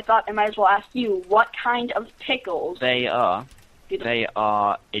know, so I thought I might as well ask you what kind of pickles. They are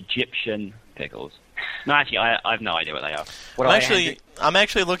Egyptian pickles. No, actually, I have no idea what they are. I'm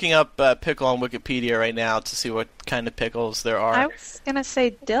actually looking up pickle on Wikipedia right now to see what kind of pickles there are. I was going to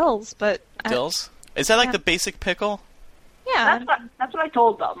say dills, but... Dills? Is that like the basic pickle? Yeah. That's what I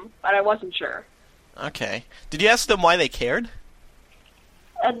told them, but I wasn't sure. Okay. Did you ask them why they cared?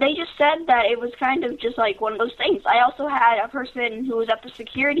 They just said that it was kind of just like one of those things. I also had a person who was at the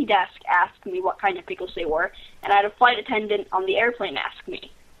security desk ask me what kind of pickles they were, and I had a flight attendant on the airplane ask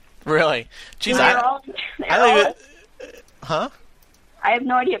me. Really? Jeez, Huh? I have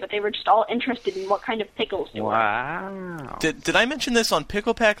no idea, but they were just all interested in what kind of pickles they were. Wow. Did I mention this on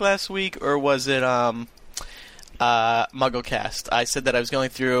Pickle Pack last week, or was it MuggleCast? I said that I was going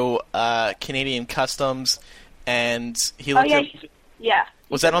through Canadian Customs, and he looked at... Yeah.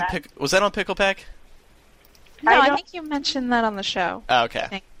 Was that on Pickle Pack? No, I think you mentioned that on the show. Oh,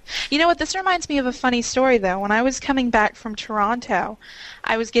 okay. You know what? This reminds me of a funny story, though. When I was coming back from Toronto,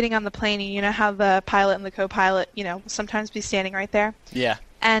 I was getting on the plane, and you know how the pilot and the co-pilot, will sometimes be standing right there? Yeah.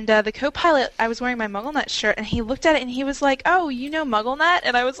 And the co-pilot, I was wearing my MuggleNet shirt, and he looked at it, and he was like, "Oh, you know MuggleNet?"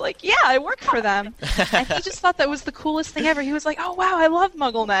 And I was like, "Yeah, I work for them." And he just thought that was the coolest thing ever. He was like, "Oh, wow, I love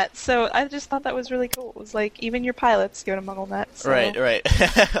MuggleNet." So I just thought that was really cool. It was like, even your pilots go to MuggleNet. So. Right.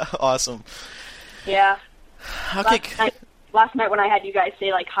 Awesome. Yeah. Okay. Last night when I had you guys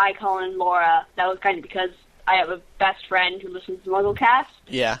say, like, hi, Colin and Laura, that was kind of because I have a best friend who listens to MuggleCast.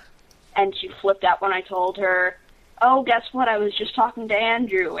 Yeah. And she flipped out when I told her, oh, guess what, I was just talking to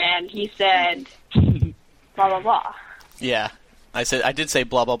Andrew, and he said, blah, blah, blah. Yeah. I did say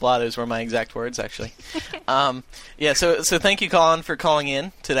blah, blah, blah. Those were my exact words, actually. Yeah, so thank you, Colin, for calling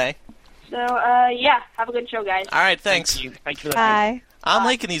in today. So, yeah, have a good show, guys. All right, thanks. Thank you for that. Bye. I'm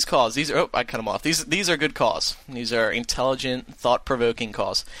liking these calls. I cut them off. These are good calls. These are intelligent, thought-provoking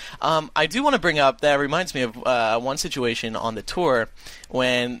calls. I do want to bring up, that reminds me of one situation on the tour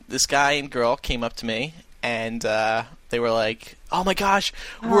when this guy and girl came up to me, and they were like, oh my gosh,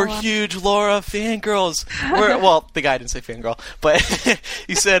 we're huge Laura fangirls. Well, the guy didn't say fangirl, but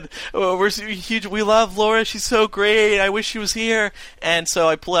he said, we're huge, we love Laura, she's so great, I wish she was here. And so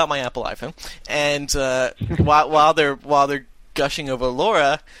I pull out my Apple iPhone, and while they're gushing over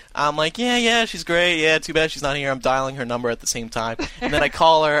Laura, I'm like, yeah, she's great, yeah, too bad she's not here. I'm dialing her number at the same time, and then I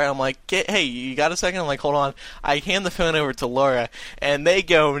call her, and I'm like, hey, you got a second? I'm like, hold on. I hand the phone over to Laura, and they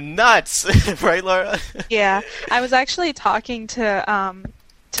go nuts. Right, Laura? Yeah, I was actually talking to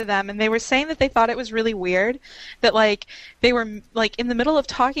them, and they were saying that they thought it was really weird that, like, they were, like, in the middle of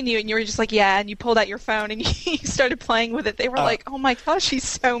talking to you, and you were just like, yeah, and you pulled out your phone, and you started playing with it. They were like, oh my gosh, she's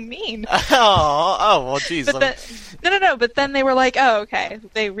so mean. Oh, well, geez. No, but then they were like, oh, okay.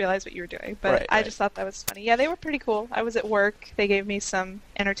 They realized what you were doing. But right, I just thought that was funny. Yeah, they were pretty cool. I was at work. They gave me some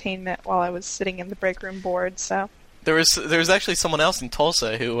entertainment while I was sitting in the break room board, so. There was actually someone else in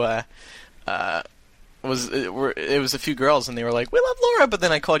Tulsa who, it was a few girls, and they were like, we love Laura, but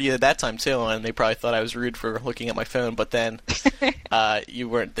then I called you at that time too, and they probably thought I was rude for looking at my phone, but then you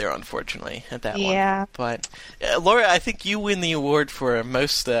weren't there, unfortunately, at that one. Yeah. But Laura, I think you win the award for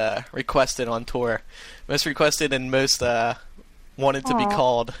most requested on tour. Most requested and most wanted to be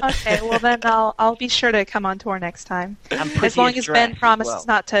called. Okay, well then I'll be sure to come on tour next time. As long as Ben promises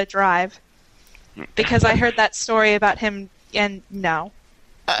not to drive. Because I heard that story about him, and no.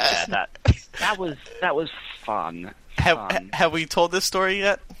 That was fun. Have we told this story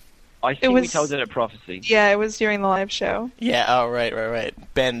yet? I think we told it at Prophecy. Yeah, it was during the live show. Yeah, oh, right.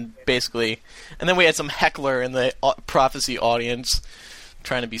 Ben, basically... And then we had some heckler in the Prophecy audience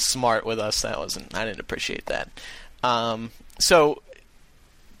trying to be smart with us. I didn't appreciate that. So,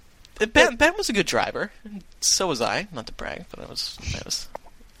 Ben was a good driver. So was I. Not to brag, but I was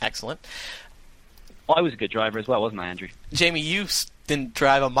excellent. I was a good driver as well, wasn't I, Andrew? Jamie, you didn't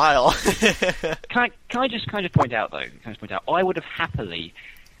drive a mile. Can I just point out, though? I would have happily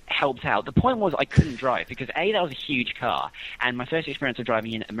helped out. The point was I couldn't drive because A, that was a huge car, and my first experience of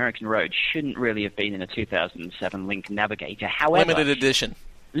driving in American Road shouldn't really have been in a 2007 Lincoln Navigator. However, limited edition.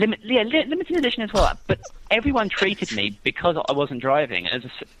 Limited edition as well. But everyone treated me, because I wasn't driving, as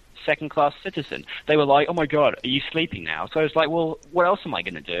a second-class citizen. They were like, "Oh my God, are you sleeping now?" So I was like, "Well, what else am I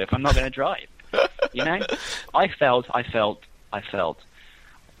going to do if I'm not going to drive?" You know, I felt shunned.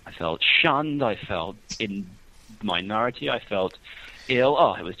 I felt in minority. I felt ill.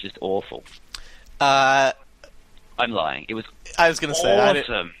 Oh, it was just awful. I'm lying. It was. I was going to say,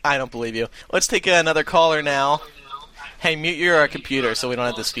 awesome. I don't believe you. Let's take another caller now. Hey, mute your computer so we don't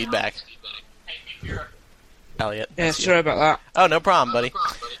have this feedback. Elliot. Yeah, sorry about that. Oh, no problem, buddy.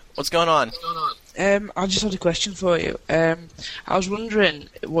 What's going on? I just had a question for you. I was wondering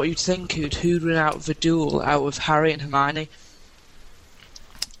what you'd think who'd win out of a duel out of Harry and Hermione.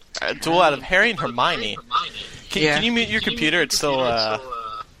 A duel out of Harry and Hermione? Can you mute your computer? It's still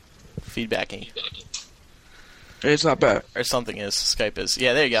feedbacking. Is that better? Or something is. Skype is.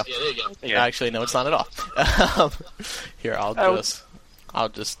 Yeah, there you go. Actually, no, it's not at all. Here, I'll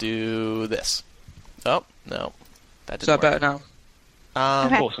just do this. Oh, no. That didn't Is that work. better now?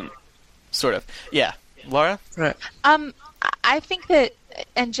 Okay. Awesome. Sort of. Yeah. Laura? Right. I think that,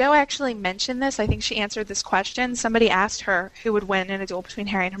 and Joe actually mentioned this, I think she answered this question. Somebody asked her who would win in a duel between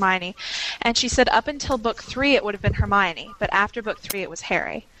Harry and Hermione, and she said up until book 3 it would have been Hermione, but after book 3 it was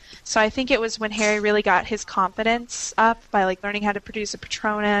Harry. So I think it was when Harry really got his confidence up by like learning how to produce a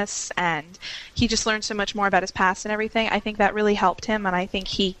Patronus, and he just learned so much more about his past and everything. I think that really helped him, and I think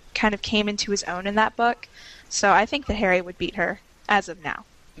he kind of came into his own in that book. So I think that Harry would beat her as of now.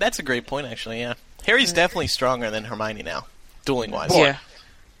 That's a great point, actually, yeah. Harry's definitely stronger than Hermione now, dueling-wise. Yeah.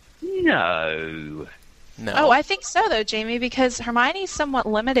 No. No. Oh, I think so, though, Jamie, because Hermione's somewhat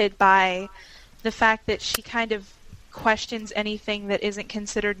limited by the fact that she kind of questions anything that isn't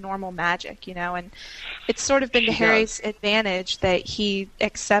considered normal magic, you know, and it's sort of been to Harry's advantage that he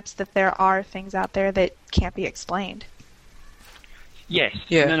accepts that there are things out there that can't be explained. Yes.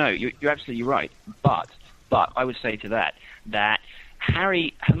 Yeah. No, you're absolutely right. But I would say to that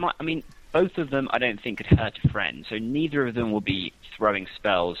Harry, I mean, both of them I don't think could hurt a friend, so neither of them will be throwing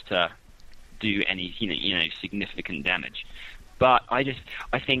spells to do any, you know, significant damage. But I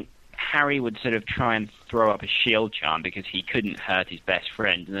think Harry would sort of try and throw up a shield charm because he couldn't hurt his best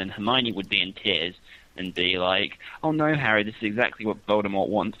friend, and then Hermione would be in tears and be like, "Oh no, Harry, this is exactly what Voldemort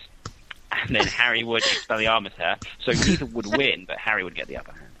wants." And then Harry would Expelliarmus her, so neither would win, but Harry would get the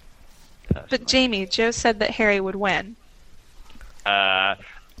upper hand. Personally. But Jamie, Joe said that Harry would win.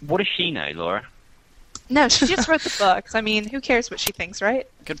 What does she know, Laura? No, she just wrote the books. I mean, who cares what she thinks, right?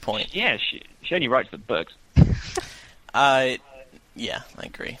 Good point. Yeah, she only writes the books. Yeah, I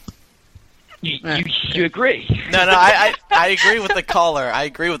agree. You agree? No, I agree with the caller. I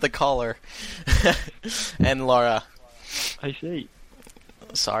agree with the caller. And Laura. I see.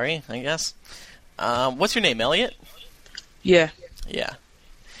 Sorry, I guess. What's your name, Elliot? Yeah. Yeah.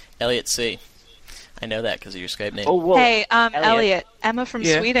 Elliot C. I know that because of your Skype name. Oh, well, Hey, Elliot, Emma from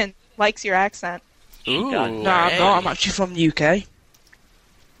Yeah. Sweden likes your accent. Ooh, No, I'm not. I'm actually from the UK.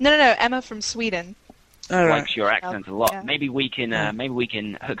 No, Emma from Sweden. All right. Likes your accent a lot. Yeah. Maybe we can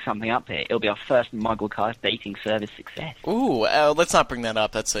hook something up here. It'll be our first MuggleCast dating service success. Ooh, let's not bring that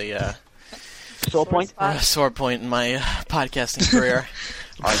up. That's a Sore point? sore point in my podcasting career.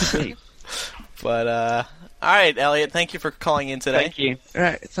 I see. But, all right, Elliot, thank you for calling in today. Thank you. All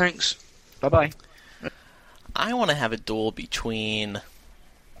right. Thanks. Bye-bye. I want to have a duel between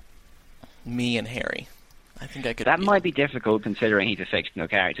me and Harry. I think I could. That might be difficult considering he's a fictional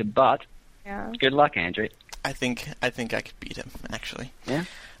character, but Yeah. good luck, Andrew. I think I could beat him. Actually. Yeah.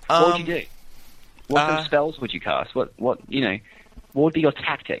 What would you do? What kind of spells would you cast? What would be your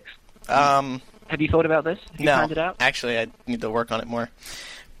tactics? Have you thought about this? Have you planned it out? Actually, I need to work on it more.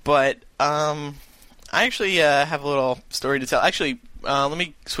 But I actually have a little story to tell. Actually, let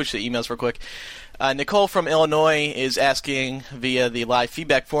me switch to emails real quick. Nicole from Illinois is asking via the live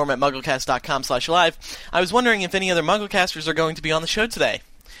feedback form at mugglecast.com/live. I was wondering if any other Mugglecasters are going to be on the show today.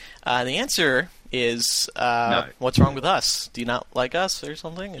 The answer is No. What's wrong with us? Do you not like us or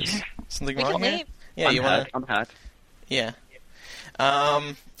something? Is something We wrong can here? leave. Yeah, you want to? I'm hurt. Yeah.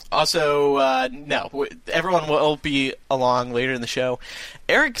 Also, no, everyone will be along later in the show.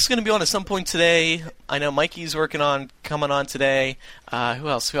 Eric's going to be on at some point today. I know Mikey's working on coming on today. Who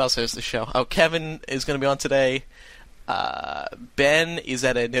else has the show? Oh, Kevin is going to be on today. Ben is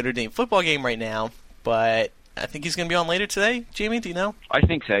at a Notre Dame football game right now, but I think he's going to be on later today. Jamie, do you know? I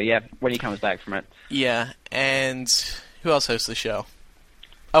think so, yeah, when he comes back from it. Yeah, and who else hosts the show?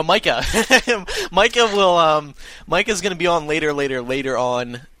 Oh, Micah. Micah's going to be on later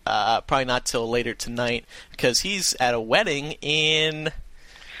on. Probably not till later tonight because he's at a wedding in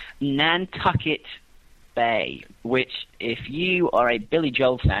Nantucket Bay, which, if you are a Billy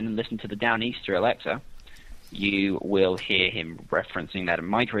Joel fan and listen to the Downeaster Alexa, you will hear him referencing that. And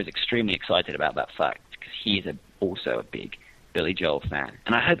Micah is extremely excited about that fact because he is also a big Billy Joel fan.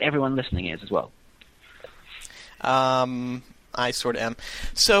 And I hope everyone listening is as well. I sort of am.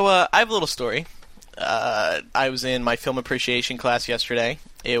 So I have a little story. I was in my film appreciation class yesterday.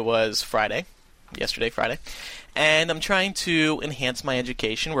 It was Friday, and I'm trying to enhance my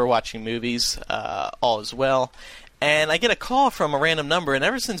education. We're watching movies, all as well, and I get a call from a random number, and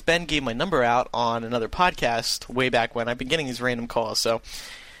ever since Ben gave my number out on another podcast way back when, I've been getting these random calls, so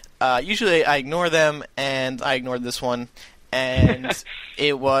usually I ignore them, and I ignored this one, and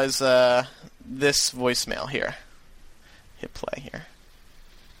it was this voicemail here. Hit play here.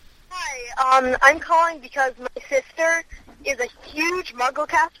 Hi, I'm calling because my sister is a huge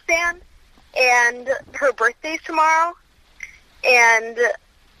MuggleCast fan, and her birthday's tomorrow. And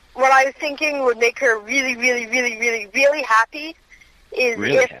what I was thinking would make her really, really, really, really, really happy is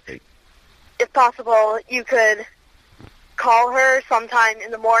if possible, you could call her sometime in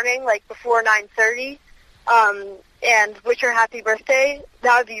the morning, like before 9:30, and wish her happy birthday.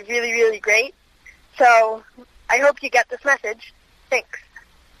 That would be really, really great. So I hope you get this message. Thanks.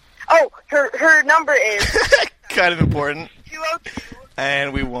 Oh, her number is... kind of important. 202.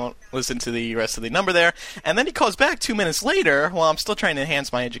 And we won't listen to the rest of the number there. And then he calls back 2 minutes later while I'm still trying to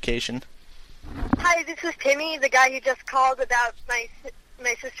enhance my education. Hi, this is Timmy, the guy who just called about my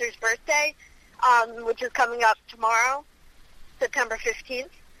sister's birthday, which is coming up tomorrow, September 15th.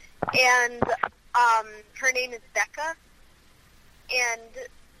 And her name is Becca. And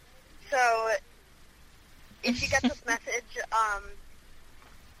so if you get this message,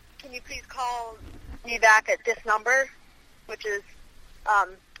 can you please call me back at this number, which is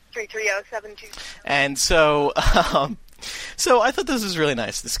 330-72. And so, so I thought this was really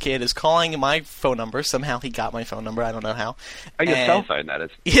nice. This kid is calling my phone number. Somehow he got my phone number. I don't know how. Oh, your cell phone, that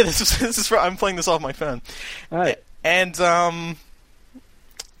is. Yeah, this is I'm playing this off my phone. All right. And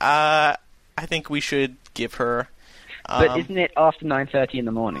I think we should give her. But isn't it after 9:30 in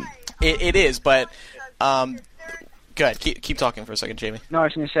the morning? It is, but go ahead. Keep talking for a second, Jamie. No, I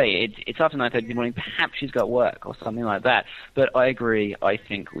was going to say, it's after 9:30 in the morning. Perhaps she's got work or something like that. But I agree. I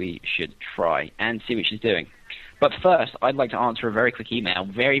think we should try and see what she's doing. But first, I'd like to answer a very quick email,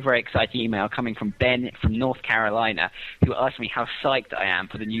 very, very exciting email coming from Ben from North Carolina, who asked me how psyched I am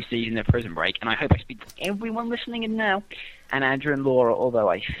for the new season of Prison Break, and I hope I speak to everyone listening in now, and Andrew and Laura, although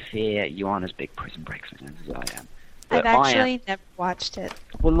I fear you aren't as big Prison Break fans as I am. I've actually never watched it.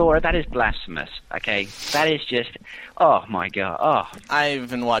 Well, Laura, that is blasphemous, okay? That is just, oh my god, oh. I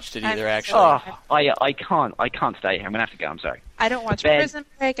haven't watched it either, actually. Oh, I can't stay here. I'm going to have to go, I'm sorry. I don't watch Prison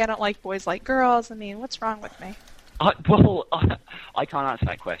Break, I don't like Boys Like Girls. I mean, what's wrong with me? I can't answer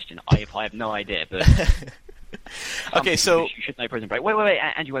that question. I have no idea, but... Okay, so... You should know Prison Break. Wait,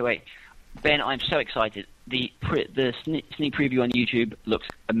 Andrew, wait. Ben, I'm so excited. The sneak preview on YouTube looks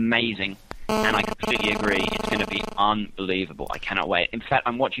amazing. And I completely agree. It's going to be unbelievable. I cannot wait. In fact,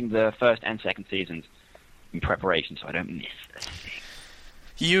 I'm watching the first and second seasons in preparation, so I don't miss a thing.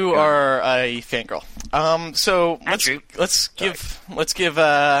 You are a fangirl. So let's give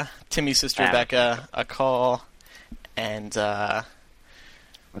Timmy's sister Becca a call, and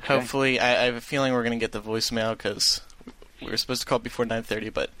hopefully, I have a feeling we're going to get the voicemail because we were supposed to call before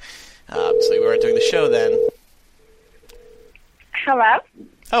 9:30, but obviously we weren't doing the show then. Hello.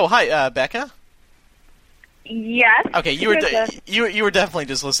 Oh, hi, Becca? Yes. Okay, you were definitely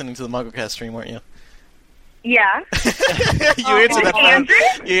just listening to the MuggleCast stream, weren't you? Yeah. You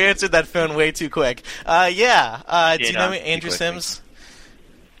answered that phone way too quick. Yeah. Do you know Andrew Sims?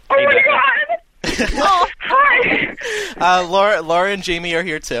 Oh, my God! Oh, hi! Laura and Jamie are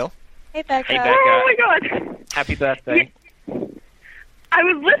here, too. Hey, Becca. Oh, my God. Happy birthday. I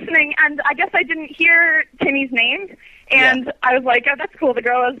was listening, and I guess I didn't hear Timmy's name. And I was like, oh, that's cool. The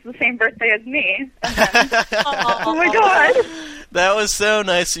girl has the same birthday as me. And then, oh, my God. That was so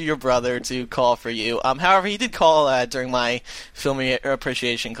nice of your brother to call for you. However, he did call during my film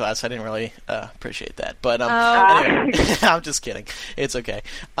appreciation class. I didn't really appreciate that. But anyway, I'm just kidding. It's okay.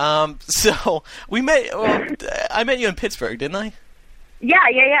 So we met. Well, I met you in Pittsburgh, didn't I? Yeah.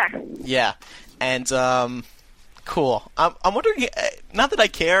 Yeah. And cool. I'm wondering, not that I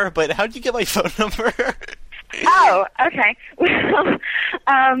care, but how did you get my phone number? Oh, okay. Well,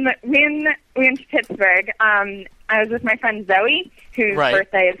 we went to Pittsburgh. I was with my friend Zoe, whose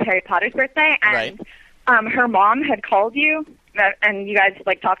birthday is Harry Potter's birthday, and her mom had called you, and you guys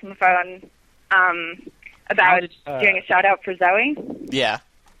talked on the phone about doing a shout out for Zoe. Yeah.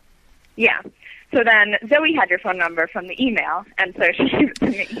 Yeah. So then Zoe had your phone number from the email, and so she gave it to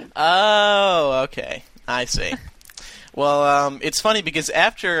me. Oh, okay. I see. Well, it's funny because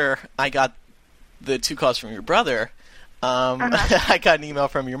after I got the 2 calls from your brother, I got an email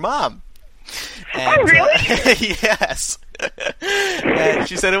from your mom. And, oh, really? Yes. And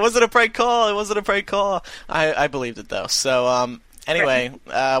she said it wasn't a prank call. I believed it though. So anyway,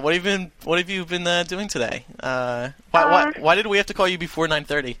 what have you been doing today? Why did we have to call you before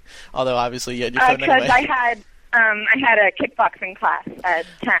 9:30? Although obviously you had your phone anyway. Because I had a kickboxing class at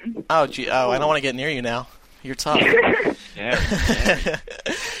 10. Oh gee. Oh, I don't want to get near you now. You're tough. Yeah.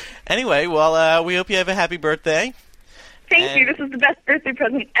 Anyway, well, we hope you have a happy birthday. Thank you. This is the best birthday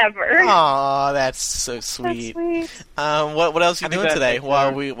present ever. Aw, that's so sweet. What else are you doing today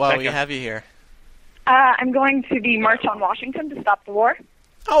while we have you here? I'm going to the March on Washington to stop the war.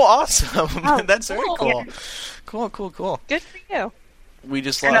 Oh, awesome. Oh, that's very cool. Yeah. Cool. Good for you. we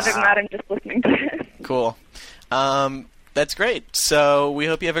just And lost. other than that, I'm just listening to it. Cool. That's great. So we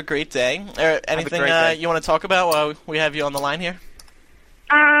hope you have a great day. Anything great day. you want to talk about while we have you on the line here?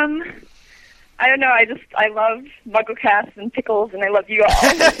 I don't know. I love MuggleCast and pickles, and I love you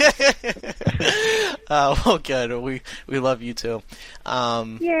all. Well, good. We love you too.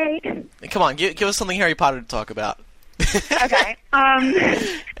 Yay! Come on, give us something Harry Potter to talk about. Okay.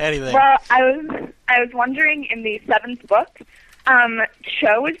 Anything. Well, I was wondering in the 7th book,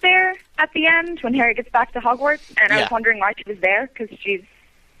 Cho was there at the end when Harry gets back to Hogwarts, and I was wondering why she was there, because she's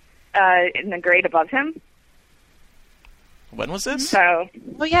in the grade above him. When was this? So,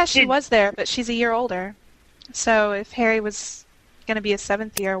 well, yeah, she was there, but she's a year older. So if Harry was going to be a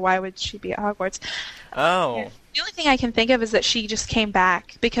 7th year, why would she be at Hogwarts? Oh. Yeah. The only thing I can think of is that she just came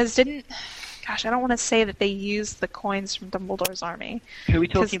back because Gosh, I don't want to say that they used the coins from Dumbledore's army. Who are we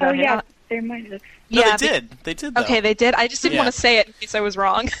talking about here? Yeah, they might have. No, Yeah, they did. They did, though. Okay, they did. I just didn't want to say it in case I was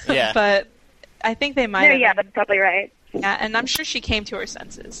wrong. Yeah. But I think they might have. Yeah, that's probably right. Yeah, and I'm sure she came to her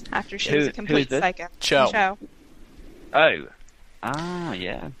senses after she was a complete psycho. Cho. Oh. Ah,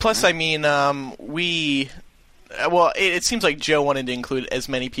 yeah. Plus, I mean, it seems like Joe wanted to include as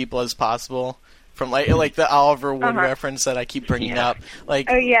many people as possible. From like the Oliver Wood reference that I keep bringing up, like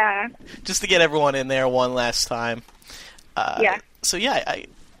just to get everyone in there one last time. So I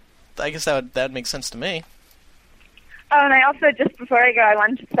guess that would make sense to me. Oh, and I also, just before I go, I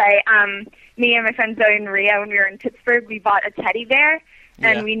wanted to say, me and my friend Zoe and Maria, when we were in Pittsburgh, we bought a teddy bear,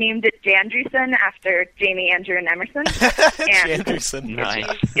 and we named it Jandruson after Jamie, Andrew, and Emerson. Jandruson,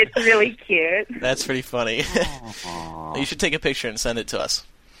 nice. It's really cute. That's pretty funny. You should take a picture and send it to us.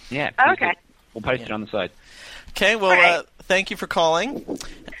 Yeah. Okay. We'll post it on the side. Okay, well, thank you for calling.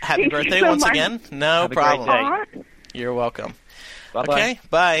 Happy birthday once again. No problem. Great day. You're welcome. Bye-bye. Okay,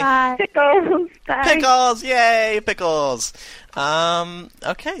 bye. Bye. Pickles. Bye. Pickles, yay, pickles.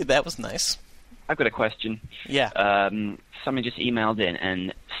 Okay, that was nice. I've got a question. Yeah. Someone just emailed in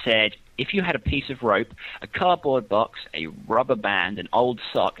and said, if you had a piece of rope, a cardboard box, a rubber band, an old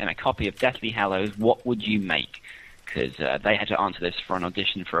sock, and a copy of Deathly Hallows, what would you make? Because they had to answer this for an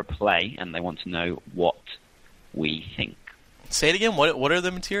audition for a play, and they want to know what we think. Say it again. What are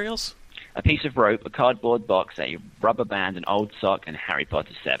the materials? A piece of rope, a cardboard box, a rubber band, an old sock, and Harry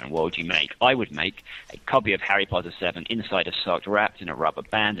Potter 7. What would you make? I would make a copy of Harry Potter 7 inside a sock wrapped in a rubber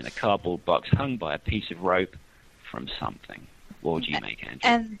band and a cardboard box hung by a piece of rope from something. What would you make, Andrew?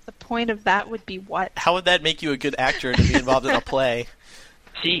 And the point of that would be what? How would that make you a good actor to be involved in a play?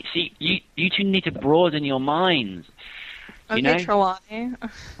 See, you two need to broaden your minds. Okay, Trelawney.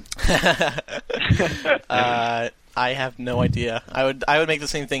 I have no idea. I would make the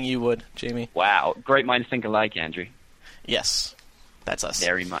same thing you would, Jamie. Wow, great minds think alike, Andrew. Yes, that's us.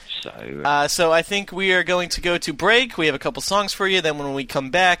 Very much so. So I think we are going to go to break. We have a couple songs for you. Then when we come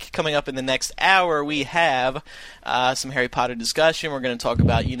back, coming up in the next hour, we have some Harry Potter discussion. We're going to talk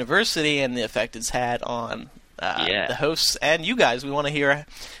about university and the effect it's had on the hosts and you guys. We want to hear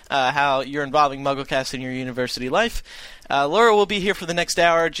how you're involving MuggleCast in your university life. Laura will be here for the next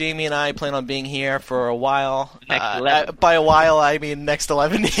hour. Jamie and I plan on being here for a while. Next 11. By a while, I mean next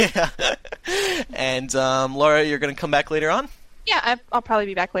 11. Yeah. And Laura, you're going to come back later on? Yeah, I'll probably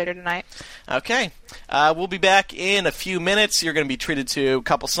be back later tonight. Okay. We'll be back in a few minutes. You're going to be treated to a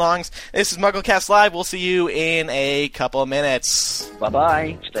couple songs. This is MuggleCast Live. We'll see you in a couple of minutes.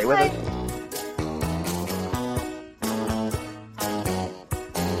 Bye-bye. Stay with us.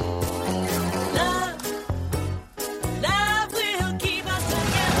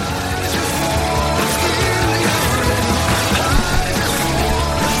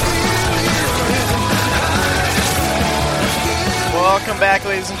 Welcome back,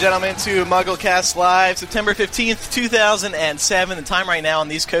 ladies and gentlemen, to MuggleCast Live, September 15th, 2007. The time right now on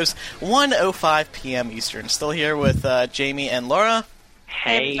the East Coast, 1:05 p.m. Eastern. Still here with Jamie and Laura.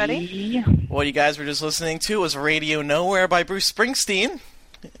 Hey, everybody. What you guys were just listening to was Radio Nowhere by Bruce Springsteen.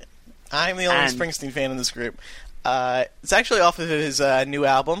 I'm the only Springsteen fan in this group. It's actually off of his new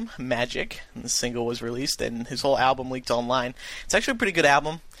album, Magic. And the single was released, and his whole album leaked online. It's actually a pretty good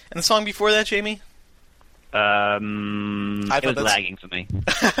album. And the song before that, Jamie? It was lagging for me.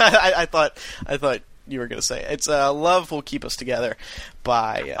 I thought you were going to say it. It's "Love Will Keep Us Together"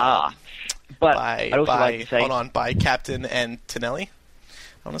 by by Captain and Tonelli.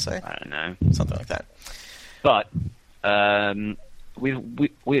 I want to say. I don't know, something like that. But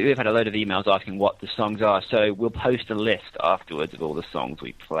we've had a load of emails asking what the songs are, so we'll post a list afterwards of all the songs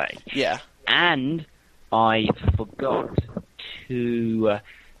we play. Yeah. And I forgot to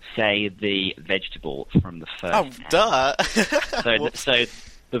say the vegetable from the first. Oh, duh! So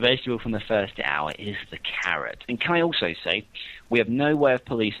The vegetable from the first hour is the carrot. And can I also say, we have no way of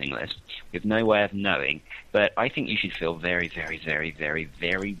policing this. We have no way of knowing. But I think you should feel very, very, very, very,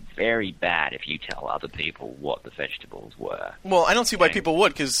 very, very bad if you tell other people what the vegetables were. Well, I don't see why people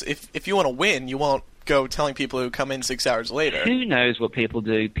would, because if you want to win, you won't go telling people who come in 6 hours later. Who knows what people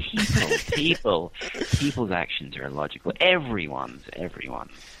do? People's actions are illogical. Everyone's.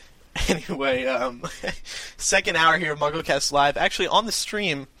 Anyway, second hour here of MuggleCast Live. Actually, on the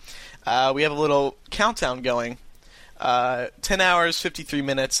stream, we have a little countdown going. 10 hours, 53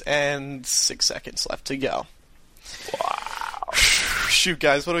 minutes, and 6 seconds left to go. Wow. Shoot,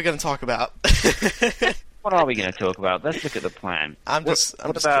 guys, what are we going to talk about? What are we going to talk about? Let's look at the plan. I'm just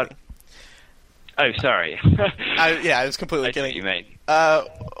kidding. Oh, sorry. I was completely kidding. You mean.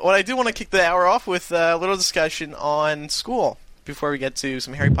 What I do want to kick the hour off with a little discussion on school before we get to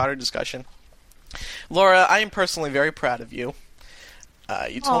some Harry Potter discussion. Laura, I am personally very proud of you.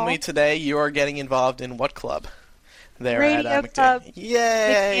 You told me today you are getting involved in what club? There Radio at Club.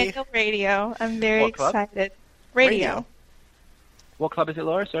 Yay! McDaniel Radio. I'm very What club? excited. Radio. What club is it,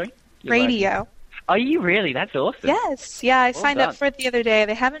 Laura? Sorry? Radio. Are you really? That's awesome. Yes. Yeah, I Well signed done. up for it the other day.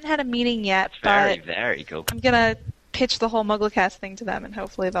 They haven't had a meeting yet, Very, but very cool. I'm going to pitch the whole MuggleCast thing to them, and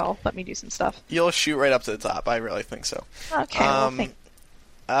hopefully they'll let me do some stuff. You'll shoot right up to the top. I really think so. Okay, well, thanks.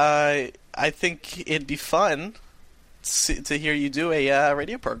 I think it'd be fun to hear you do a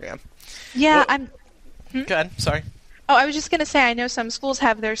radio program. Yeah, Go ahead. Sorry. Oh, I was just going to say, I know some schools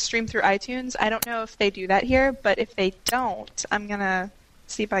have their stream through iTunes. I don't know if they do that here, but if they don't, I'm going to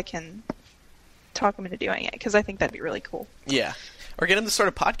see if I can talk them into doing it, because I think that'd be really cool. Yeah. Or get them to start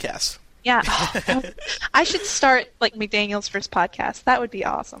a podcast. Yeah. I should start, like, McDaniel's first podcast. That would be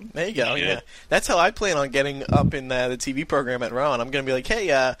awesome. There you go, yeah. That's how I plan on getting up in the TV program at Rowan. I'm going to be like,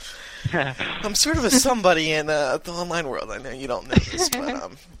 hey, I'm sort of a somebody in the online world. I know you don't know this,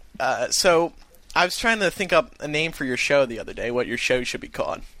 but so I was trying to think up a name for your show the other day, what your show should be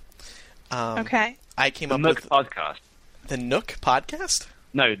called. Okay. I came The up Mook with... Podcast. The Nook Podcast?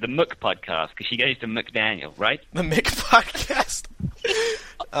 No, the Mook Podcast, because she goes to McDaniel, right? The Mick Podcast.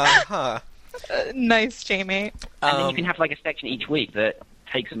 Nice, Jamie. And then you can have like a section each week that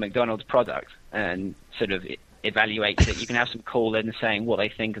takes a McDonald's product and sort of evaluates it. You can have some call-in saying what they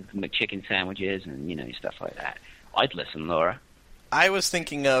think of the McChicken sandwiches and, you know, stuff like that. I'd listen, Laura. I was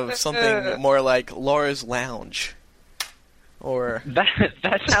thinking of something more like Laura's Lounge. Or...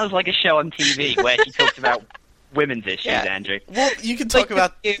 That sounds like a show on TV where she talks about women's issues, Andrew. Well, you can talk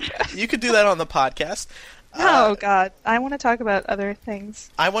about... You could do that on the podcast. Oh, God. I want to talk about other things.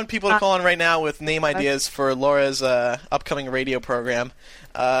 I want people to call in right now with name ideas for Laura's upcoming radio program.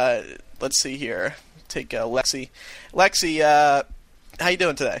 Let's see here. Take Lexi. Lexi, how you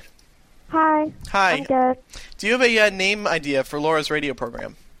doing today? Hi. Hi. I'm good. Do you have a name idea for Laura's radio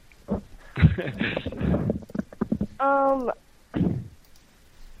program?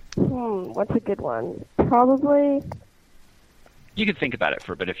 What's a good one? Probably... You could think about it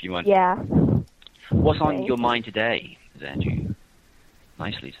for a bit if you want. Yeah. What's on your mind today, Andrew?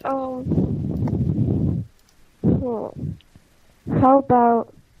 Nicely said. How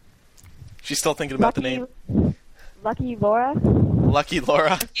about... She's still thinking about the name. Lucky Laura? Lucky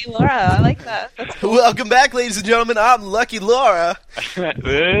Laura. Lucky Laura, I like that. That's cool. Welcome back, ladies and gentlemen. I'm Lucky Laura.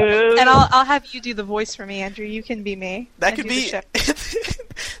 And I'll have you do the voice for me, Andrew. You can be me. That could be...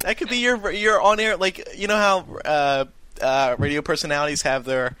 that could be your on-air... Like, you know how radio personalities have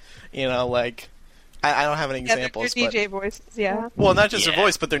their, you know, like... I don't have any examples. Their DJ voices, yeah. Well, not just their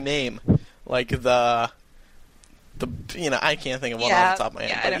voice, but their name. Like the you know, I can't think of one off the top of my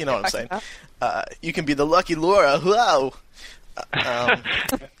head, but you know what I'm saying. You can be the Lucky Laura. Whoa!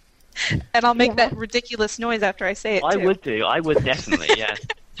 And I'll make that ridiculous noise after I say it, too. I would do. I would definitely, yes.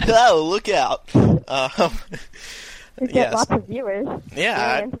 Oh, look out. We get lots of viewers.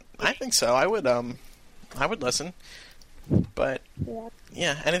 Yeah, I think so. I would listen. But,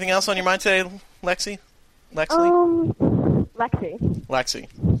 yeah. Anything else on your mind today, Lexi? Lexi.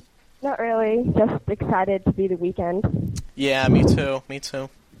 Not really. Just excited to be the weekend. Yeah, me too.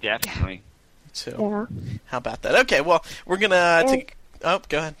 Definitely. Me too. Yeah. How about that? Okay, well, we're gonna take... Oh,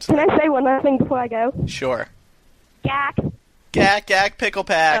 go ahead. Can I say one last thing before I go? Sure. Gack. Gack, pickle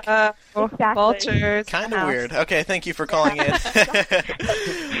pack. Exactly. Vultures. Kind of weird. Okay, thank you for calling in.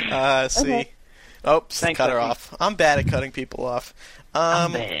 See. Okay. Oops, Thanks, cut her Lexi. off. I'm bad at cutting people off.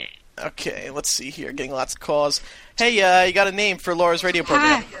 Okay, let's see here. Getting lots of calls. Hey, you got a name for Laura's radio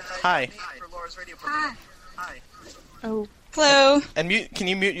program? Hi. Oh. Hello. And can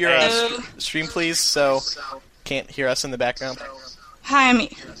you mute your stream, please, so can't hear us in the background? Hi,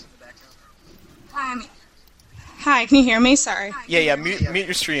 Hi, can you hear me? Sorry. Yeah. Mute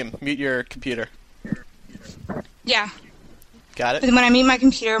your stream. Mute your computer. Yeah. Got it? But when I mute my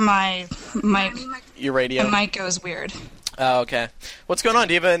computer, my mic... Your radio? My mic goes weird. Oh, okay. What's going on?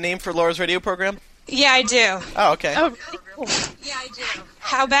 Do you have a name for Laura's radio program? Yeah, I do. Oh, okay. Oh, really cool. Yeah, I do.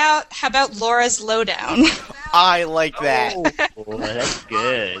 How about Laura's Lowdown? I like that. Oh, that's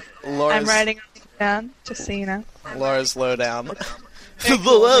good. I'm writing it down, just so you know. Laura's Lowdown. The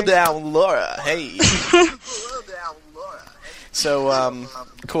Lowdown, Laura. Hey. So,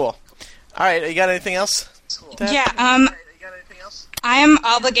 cool. All right, you got anything else? Yeah, I am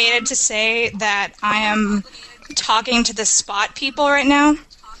obligated to say that I am talking to the Spot people right now.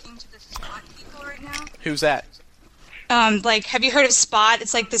 Who's that? Have you heard of Spot?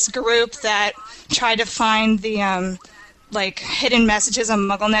 It's like this group that tried to find the, hidden messages on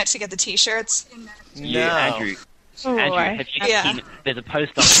MuggleNet to get the T-shirts. No. Yeah, Andrew, have you seen, there's a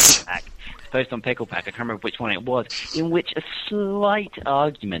post on Pickle Pack, I can't remember which one it was, in which a slight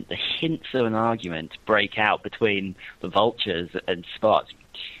argument, the hints of an argument, break out between the Vultures and Spot,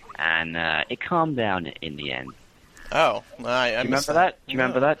 and it calmed down in the end. Oh, I Do you remember that? Do you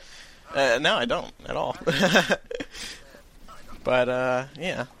remember that? No, I don't at all. But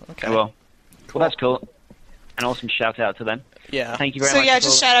yeah, okay. Well, that's cool. An awesome shout out to them. Yeah. Thank you very So much. yeah,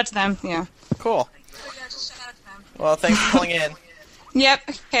 just shout out to them. Yeah. Cool. Well, thanks for calling in. Yep.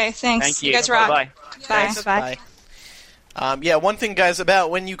 Okay. Thanks. Thank you. You guys rock. Bye-bye. Bye. Thanks. Bye. Yeah, one thing, guys,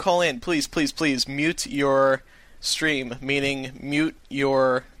 about when you call in, please mute your stream, meaning mute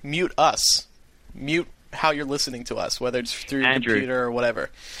us. Mute how you're listening to us, whether it's through your computer or whatever,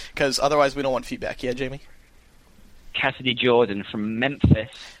 because otherwise we don't want feedback. Yeah, Jamie? Cassidy Jordan from Memphis.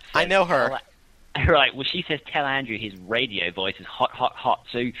 I know her. Right, well, she says tell Andrew his radio voice is hot, hot, hot,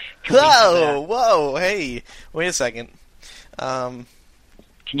 so... Whoa, hey, wait a second. Can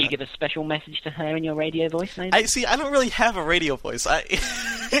you give a special message to her in your radio voice, maybe? I don't really have a radio voice.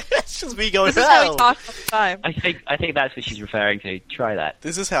 It's just me going, This is how we talk all the time. I think that's what she's referring to. Try that.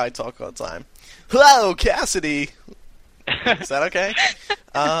 This is how I talk all the time. Hello, Cassidy! Is that okay?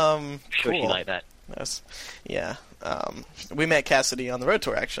 I'm sure cool. she liked that. Yes. Yeah. We met Cassidy on the road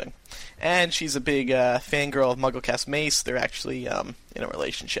tour, actually. And she's a big fangirl of MuggleCast Mace. They're actually in a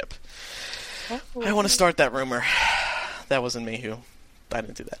relationship. Oh. I want to start that rumor. That wasn't me who... I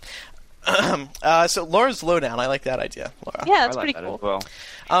didn't do that. So Laura's Lowdown, I like that idea, Laura. Yeah, that's I like pretty that cool. as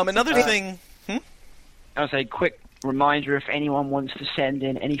well. Another thing... I'll say quick reminder, if anyone wants to send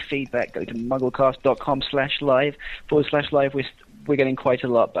in any feedback, go to mugglecast.com/live/live. We're getting quite a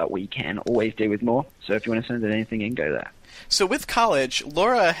lot, but we can always do with more. So if you want to send anything in, go there. So with college,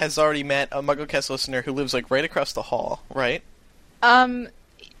 Laura has already met a MuggleCast listener who lives right across the hall, right?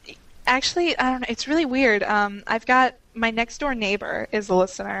 Actually, I don't know. It's really weird. I've got my next door neighbor is a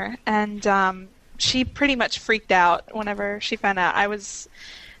listener, and she pretty much freaked out whenever she found out I was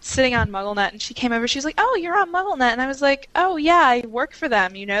sitting on MuggleNet, and she came over. She was like, "Oh, you're on MuggleNet," and I was like, "Oh yeah, I work for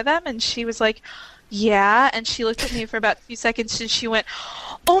them. You know them?" And she was like, "Yeah," and she looked at me for about 2 seconds, and she went,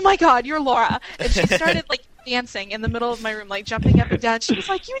 "Oh my God, you're Laura!" And she started dancing in the middle of my room, jumping up and down. She was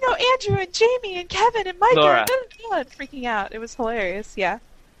like, "You know Andrew and Jamie and Kevin and Micah," Laura. and freaking out. It was hilarious. Yeah.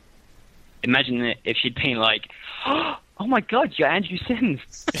 Imagine if she'd been like, "Oh my God, you're Andrew Sims."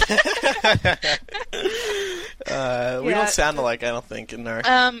 We don't sound alike, I don't think, in our...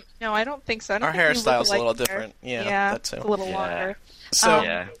 No, I don't think so. I don't our think we hairstyle's look a little alike different. there. Yeah, that too. It's a little longer.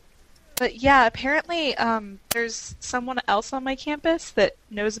 So, But yeah, apparently there's someone else on my campus that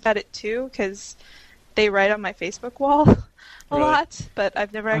knows about it too, because they write on my Facebook wall a lot, but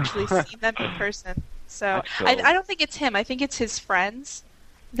I've never actually seen them in person. So Cool. I don't think it's him. I think it's his friends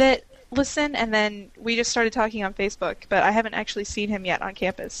that listen, and then we just started talking on Facebook, but I haven't actually seen him yet on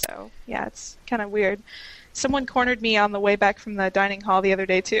campus. So yeah, it's kind of weird. Someone cornered me on the way back from the dining hall the other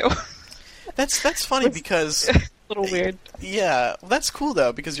day too. That's funny because... a little weird. Yeah, well, that's cool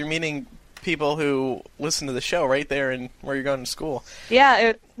though, because you're meeting people who listen to the show right there in where you're going to school. Yeah,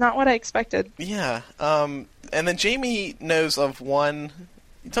 it's not what I expected. Yeah, and then Jamie knows of one...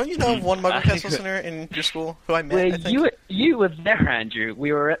 Don't you know of one MuggleCast listener in your school who I met, Well, I think? you were there, Andrew.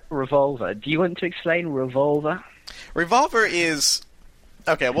 We were at Revolver. Do you want to explain Revolver? Revolver is...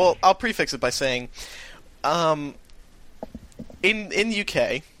 Okay, well, I'll prefix it by saying... in the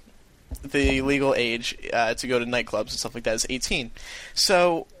UK, the legal age to go to nightclubs and stuff like that is 18.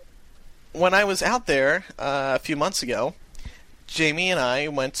 So, when I was out there a few months ago, Jamie and I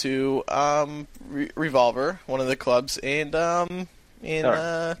went to Revolver, one of the clubs in Durham.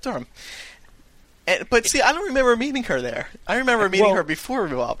 But see, I don't remember meeting her there. I remember meeting her before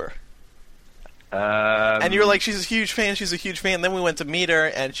Revolver. And you were like, she's a huge fan. She's a huge fan. Then we went to meet her,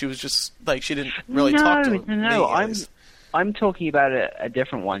 and she was just like, she didn't really talk to me. No, I'm talking about a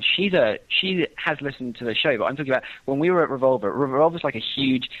different one. She has listened to the show, but I'm talking about when we were at Revolver. Revolver's like a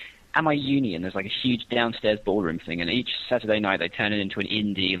huge. At my union, there's like a huge downstairs ballroom thing, and each Saturday night they turn it into an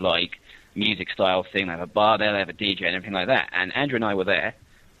indie like music style thing. They have a bar there, they have a DJ, and everything like that. And Andrew and I were there.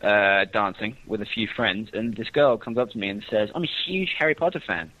 Dancing with a few friends, and this girl comes up to me and says, "I'm a huge Harry Potter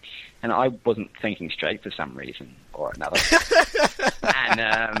fan," and I wasn't thinking straight for some reason or another.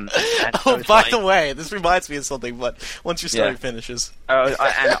 and by the way, this reminds me of something. But once your story finishes,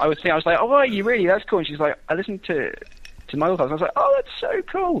 I was like, "Oh, are you really? That's cool." And she's like, "I listened to Mugglecast." I was like, "Oh, that's so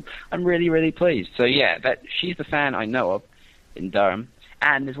cool! I'm really, really pleased." So yeah, she's the fan I know of in Durham,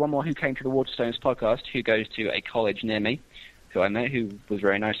 and there's one more who came to the Waterstones podcast who goes to a college near me, who I met, who was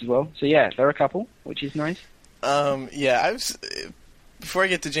very nice as well. So yeah, they're a couple, which is nice. Before I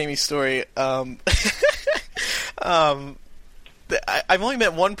get to Jamie's story, I've only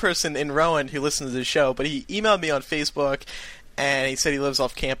met one person in Rowan who listens to the show, but he emailed me on Facebook, and he said he lives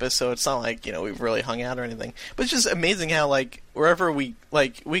off campus, so it's not like, we've really hung out or anything. But it's just amazing how, like, wherever we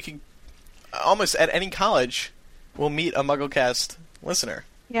could, almost at any college, we'll meet a MuggleCast listener.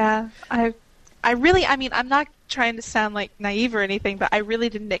 Yeah, I'm not trying to sound like naive or anything, but I really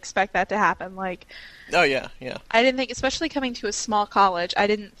didn't expect that to happen. Like, oh yeah. I didn't think, especially coming to a small college, I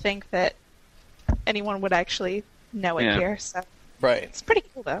didn't think that anyone would actually know it here. So right, it's pretty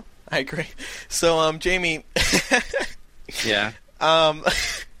cool though. I agree. So, Jamie, yeah,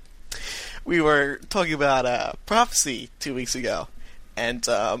 we were talking about prophecy 2 weeks ago, and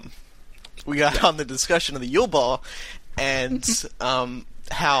we got on the discussion of the Yule Ball, and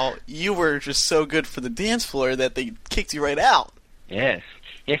how you were just so good for the dance floor that they kicked you right out. Yes,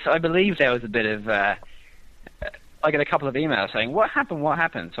 I believe there was a bit of... I got a couple of emails saying, what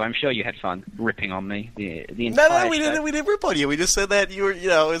happened? So I'm sure you had fun ripping on me the entire No, we didn't rip on you. We just said that you were, you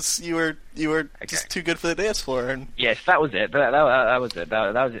were just too good for the dance floor. And... Yes, that was it. That was it.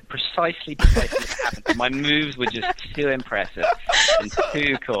 That was it. Precisely what happened. My moves were just too impressive and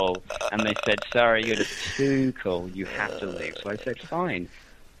too cool. And they said, sorry, you're just too cool. You have to leave. So I said, fine.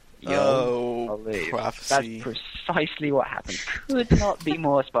 I'll leave. Prophecy. That's precisely what happened. Could not be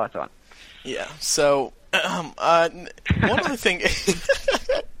more spot on. Yeah, so... one other thing.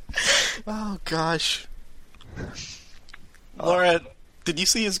 Oh gosh, Laura, did you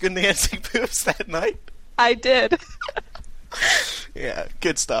see his good dancing moves that night? I did. Yeah,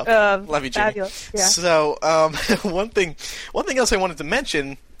 good stuff. Love you, Jimmy. Fabulous. Yeah. So, one thing else I wanted to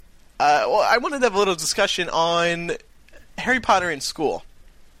mention. I wanted to have a little discussion on Harry Potter in school.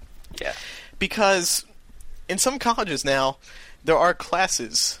 Yeah, because in some colleges now there are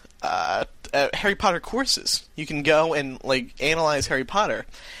classes. Harry Potter courses. You can go and analyze Harry Potter,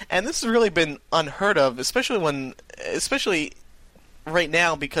 and this has really been unheard of, especially right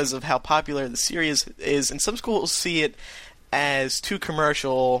now because of how popular the series is. And some schools see it as too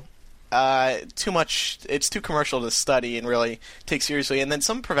commercial, too much. It's too commercial to study and really take seriously. And then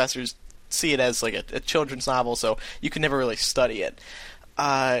some professors see it as like a children's novel, so you can never really study it.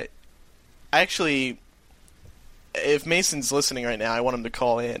 Actually, if Mason's listening right now, I want him to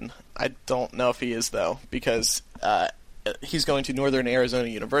call in. I don't know if he is, though, because he's going to Northern Arizona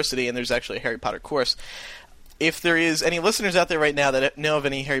University, and there's actually a Harry Potter course. If there is any listeners out there right now that know of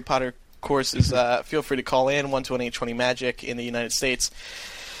any Harry Potter courses, feel free to call in, 12820-MAGIC in the United States.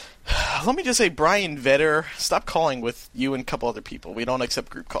 Let me just say, Brian Vetter, stop calling with you and a couple other people. We don't accept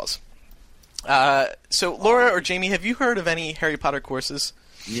group calls. So, Laura or Jamie, have you heard of any Harry Potter courses?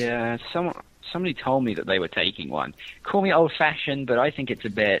 Yeah, somebody told me that they were taking one. Call me old-fashioned, but I think it's a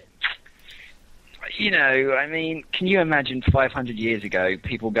bit... can you imagine 500 years ago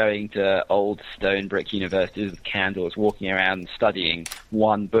people going to old stone brick universities with candles, walking around and studying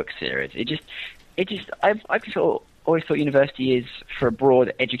one book series? I've always thought university is for a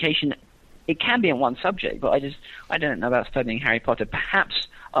broad education. It can be in one subject, but I don't know about studying Harry Potter. Perhaps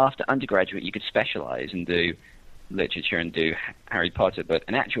after undergraduate you could specialize and do literature and do Harry Potter, but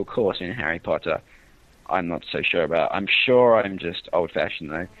an actual course in Harry Potter, I'm not so sure about. I'm sure I'm just old-fashioned,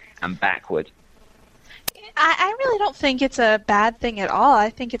 though, and backward. I really don't think it's a bad thing at all. I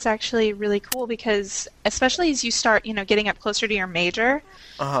think it's actually really cool because, especially as you start, getting up closer to your major,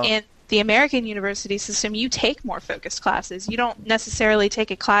 in the American university system, you take more focused classes. You don't necessarily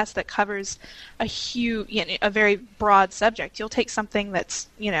take a class that covers a very broad subject. You'll take something that's,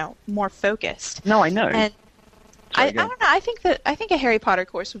 more focused. No, I know. And I don't know. I think a Harry Potter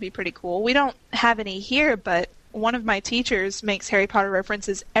course would be pretty cool. We don't have any here, but one of my teachers makes Harry Potter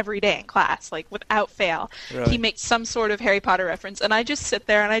references every day in class, like without fail. Really? He makes some sort of Harry Potter reference, and I just sit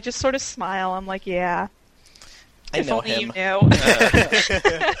there and I just sort of smile. I'm like, yeah. I know only him. you knew.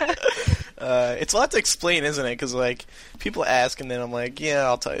 It's a lot to explain, isn't it? Because like people ask, and then I'm like, yeah,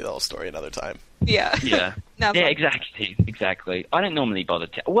 I'll tell you the whole story another time. Yeah. Yeah. No, Yeah, exactly. I don't normally bother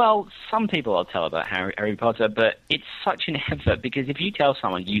well, some people I'll tell about Harry Potter, but it's such an effort because if you tell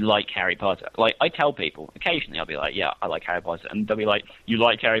someone you like Harry Potter, like I tell people, occasionally I'll be like, yeah, I like Harry Potter, and they'll be like, you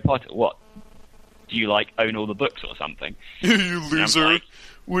like Harry Potter? What? Do you like own all the books or something? You loser.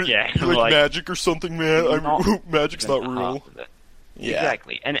 Yeah, you like magic or something, man? Magic's not real. Yeah.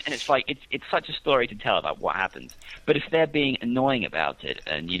 Exactly, and it's like it's such a story to tell about what happens. But if they're being annoying about it,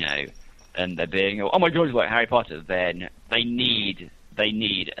 and and they're being, oh my god, you like Harry Potter, then they need a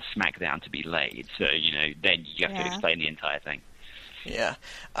smackdown to be laid. So then you have to explain the entire thing. Yeah.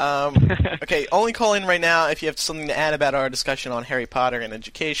 Okay, only call in right now if you have something to add about our discussion on Harry Potter and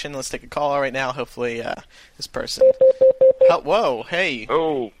education. Let's take a call right now. Hopefully, this person. Whoa, hey.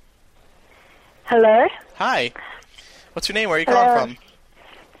 Oh. Hello. Hi. What's your name? Where are you calling from?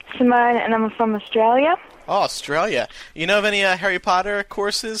 Simone, and I'm from Australia. Oh, Australia. You know of any Harry Potter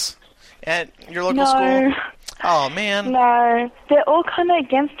courses at your local No. school? Oh, man. No, they're all kind of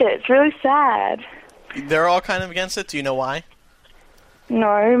against it. It's really sad. They're all kind of against it? Do you know why?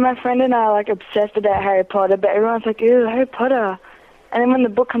 No, my friend and I are like obsessed about Harry Potter, but everyone's like, ew, Harry Potter. And then when the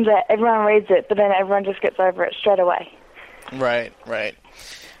book comes out, everyone reads it, but then everyone just gets over it straight away. Right.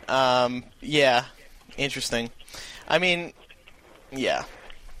 Yeah. Interesting. I mean, yeah.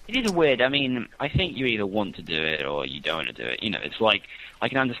 It is weird. I mean, I think you either want to do it or you don't want to do it. It's like I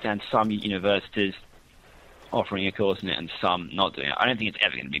can understand some universities offering a course in it and some not doing it. I don't think it's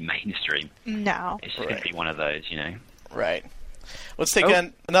ever going to be mainstream. No. It's just going to be one of those, Right. Let's take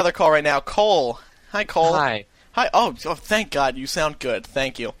another call right now. Cole. Hi, Cole. Hi. Hi. Oh, thank God. You sound good.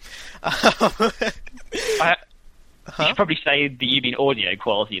 Thank you. You should probably say that you mean audio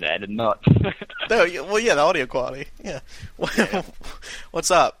quality there and not... No, well, yeah, the audio quality. Yeah.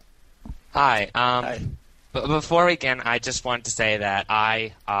 What's up? Hi. Hi. But before we begin, I just wanted to say that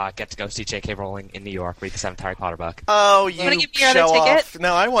I get to go see J.K. Rowling in New York, read the 7th Harry Potter book. Oh, you wanna give me your show other ticket? off.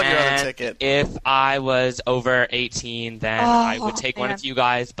 No, I want your other And ticket. If I was over 18, then I would take one man. of you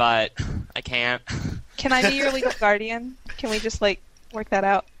guys, but I can't. Can I be your legal guardian? Can we just work that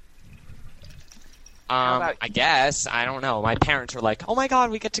out? I guess. I don't know. My parents were like, "Oh my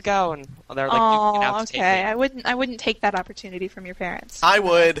God, we get to go," and they're like, "You can have to take okay. me." I wouldn't take that opportunity from your parents. I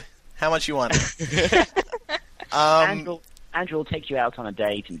would. How much you want? Andrew will take you out on a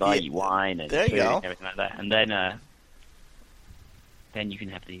date and buy you wine and there you food go. and everything like that, and then you can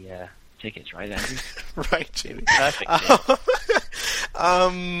have the tickets, right, Andrew? Right, Jamie. Perfect.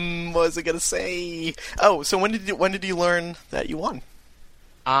 What was I gonna say? Oh, so when did you learn that you won?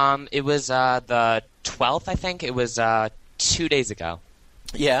 It was the 12th, I think. It was 2 days ago.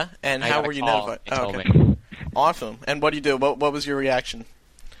 Yeah, and I how got a were you call. notified? They told okay. me. Awesome. And what do you do? What was your reaction?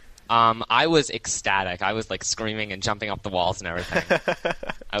 I was ecstatic. I was screaming and jumping up the walls and everything.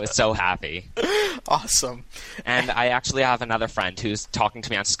 I was so happy. Awesome. And I actually have another friend who's talking to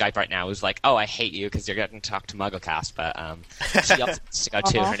me on Skype right now who's like, "Oh, I hate you because you're getting to talk to MuggleCast," but she also gets to go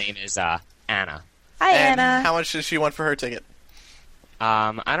too. Her name is Anna. Hi, And Anna. how much does she want for her ticket?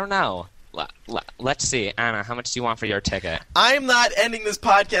 I don't know. Let's see. Anna, how much do you want for your ticket? I'm not ending this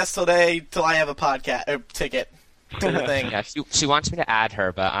podcast today till I have a ticket to the thing. Yeah, she wants me to add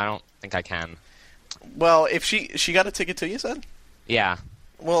her, but I don't think I can. Well, if she got a ticket too, you said? Yeah.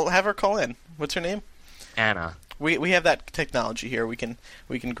 Well, have her call in. What's her name? Anna. We have that technology here. We can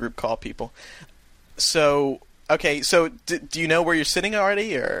group call people. So okay. So do you know where you're sitting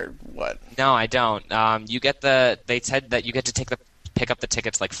already, or what? No, I don't. They said that you get to pick up the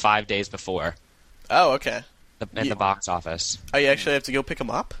tickets 5 days before. Oh, okay. In the box office. Oh, you actually have to go pick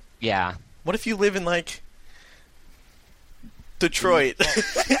them up? Yeah. What if you live in Detroit?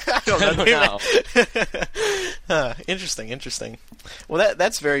 I don't know. Interesting. Well,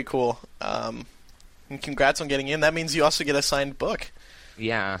 that's very cool. And congrats on getting in. That means you also get a signed book.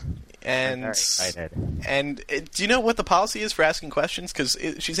 Yeah. And I'm very excited. And do you know what the policy is for asking questions? Because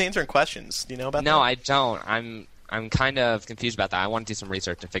she's answering questions. Do you know about that? No, I don't. I'm kind of confused about that. I want to do some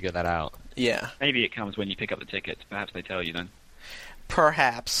research to figure that out. Yeah. Maybe it comes when you pick up the tickets. Perhaps they tell you then.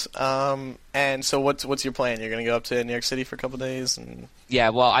 Perhaps. And so what's your plan? You're going to go up to New York City for a couple of days? And... Yeah,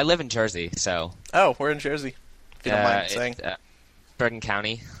 well, I live in Jersey, so... Oh, we're in Jersey, if you don't mind saying. Bergen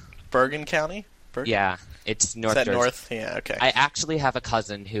County. Bergen County? Bergen? Yeah, it's North Is that Jersey. north? Yeah, okay. I actually have a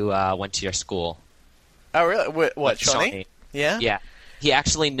cousin who went to your school. Oh, really? What, Shawnee? Yeah? Yeah. He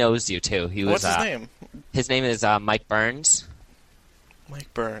actually knows you, too. He was, What's his name? His name is Mike Burns.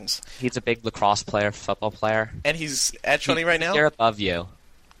 Mike Burns. He's a big lacrosse player, football player. And he's at Shawnee right now? He's a year above you.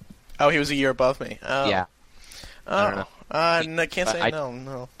 Oh, he was a year above me. Oh. Yeah. I don't know. I can't say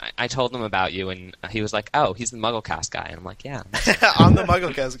no. I told him about you, and he was like, "Oh, he's the MuggleCast guy." And I'm like, "Yeah, I'm the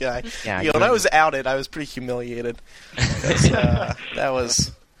MuggleCast guy." Yeah. When I was outed, I was pretty humiliated. That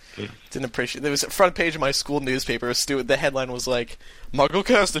was didn't appreciate. There was a front page of my school newspaper. The headline was like,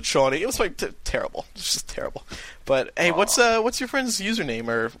 "MuggleCast at Shawnee." It was like terrible. It's just terrible. But hey, what's your friend's username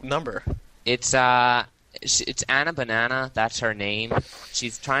or number? It's Anna Banana. That's her name.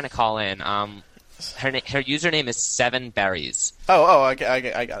 She's trying to call in. Her username is 7berries. Oh, I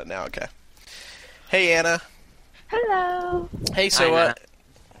got it now. Okay. Hey, Anna. Hello. Hey, so Hi,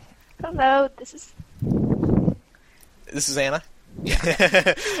 Hello. This is Anna.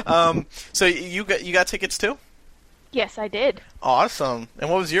 Yeah. So you got tickets too? Yes, I did. Awesome.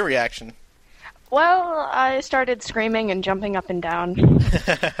 And what was your reaction? Well, I started screaming and jumping up and down.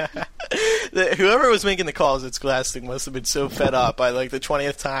 Whoever was making the calls at Scholastic must have been so fed up by like the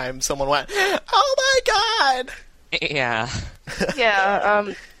 20th time someone went, "Oh my god!" Yeah.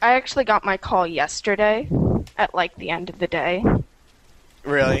 Yeah. I actually got my call yesterday at like the end of the day.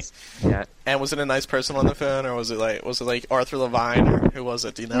 Really? Yeah. And was it a nice person on the phone, or was it like Arthur Levine, or who was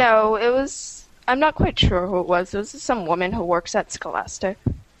it? Do you know? No, it was. I'm not quite sure who it was. It was some woman who works at Scholastic.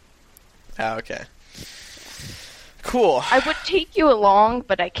 Oh, okay. Cool. I would take you along,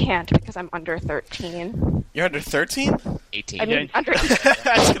 but I can't because I'm under 13. You're under 13? 18. I mean, under 18.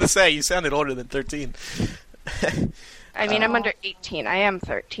 I was going to say, you sounded older than 13. I mean, I'm under 18. I am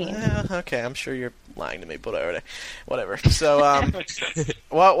 13. Okay, I'm sure you're lying to me, but whatever. So,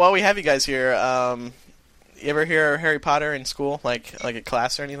 while we have you guys here, you ever hear Harry Potter in school, like a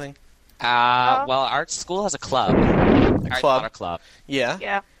class or anything? Well, our school has a club. Harry Potter club. Yeah?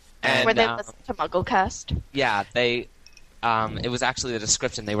 Yeah. And, where they listen to MuggleCast. Yeah, they... it was actually the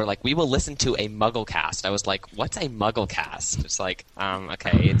description. They were like, "We will listen to a MuggleCast." I was like, "What's a MuggleCast?" It's like,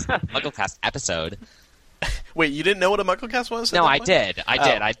 okay, it's a MuggleCast episode. Wait, you didn't know what a MuggleCast was? No, I did.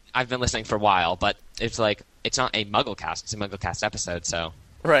 I've been listening for a while, but it's like, it's not a MuggleCast. It's a MuggleCast episode, so...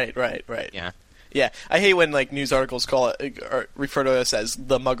 Right. Yeah. Yeah, I hate when like news articles call it or refer to us as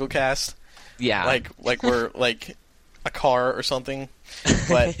the MuggleCast. Yeah. Like we're like a car or something.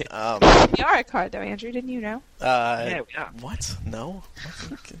 But we are a car, though, Andrew. Didn't you know? Yeah, we are. What? No.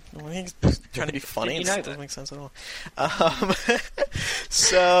 He's trying to be funny. It doesn't make sense at all.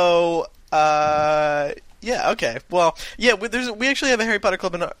 Yeah. Okay. Well, yeah. We actually have a Harry Potter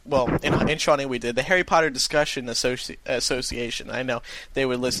club in Shawnee. We did the Harry Potter Discussion Association. I know they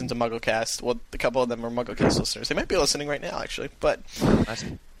would listen to MuggleCast. Well, a couple of them are MuggleCast listeners. They might be listening right now, actually. But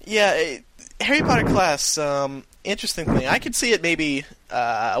yeah, Harry Potter class. Interesting thing. I could see it maybe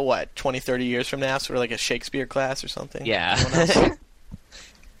 20, 30 years from now, sort of like a Shakespeare class or something. Yeah.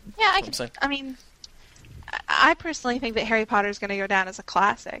 Yeah, I mean, I personally think that Harry Potter is going to go down as a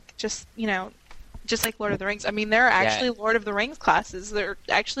classic. Just like Lord of the Rings. I mean, there are actually Lord of the Rings classes. They're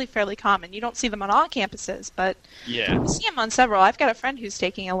actually fairly common. You don't see them on all campuses, but you see them on several. I've got a friend who's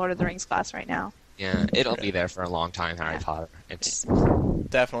taking a Lord of the Rings class right now. Yeah, it'll be there for a long time, Harry Potter. It's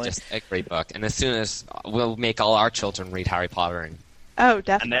definitely just a great book. And as soon as we'll make all our children read Harry Potter. And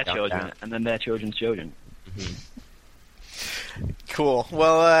definitely. And their children. And then their children's children. Mm-hmm. Cool.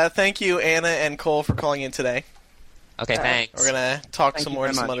 Well, thank you, Anna and Cole, for calling in today. Okay, thanks. We're going to talk some more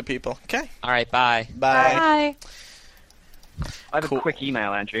to some other people. Okay. All right, bye. Bye. I have a quick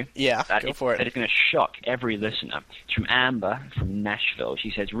email, Andrew. Yeah, go for it. That is going to shock every listener. It's from Amber from Nashville. She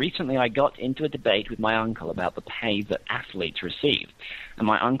says, "Recently I got into a debate with my uncle about the pay that athletes receive. And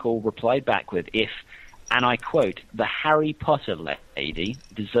my uncle replied back with, if, and I quote, the Harry Potter lady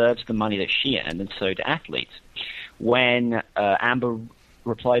deserves the money that she earned, and so do athletes. When Amber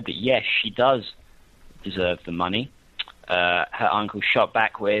replied that yes, she does deserve the money, her uncle shot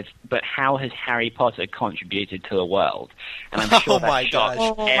back with, but how has Harry Potter contributed to the world?" And I'm sure that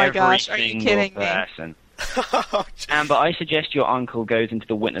shocked every single person. Amber, I suggest your uncle goes into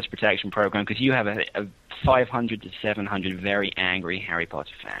the witness protection program because you have a 500 to 700 very angry Harry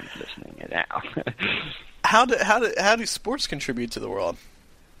Potter fans listening it out. How do sports contribute to the world?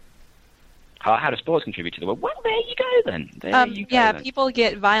 How do sports contribute to the world? Well, there you go then. Then. People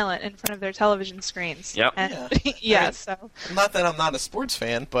get violent in front of their television screens. Yep. And, so. Not that I'm not a sports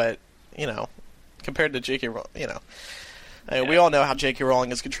fan, but, compared to J.K. Rowling, we all know how J.K. Rowling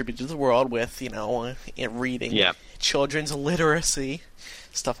has contributed to the world with, reading, children's literacy,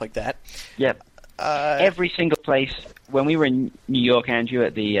 stuff like that. Yep. Every single place, when we were in New York, Andrew,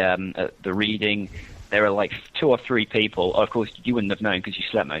 at the reading there were like 2 or 3 people. Of course, you wouldn't have known because you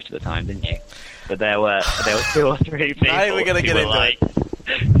slept most of the time, didn't you? But there were 2 or 3 people. Now we're gonna get into it.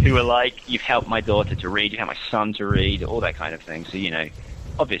 Who were like, you've helped my daughter to read, you've helped my son to read, all that kind of thing. So, you know,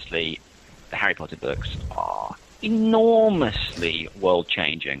 obviously, the Harry Potter books are enormously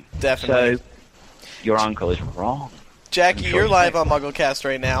world-changing. Definitely. So, your uncle is wrong. Jackie, you're live on MuggleCast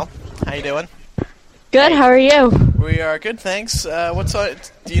right now. How you doing? Good, how are you? We are good, thanks. Do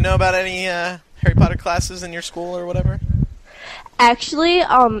you know about any Harry Potter classes in your school or whatever? Actually,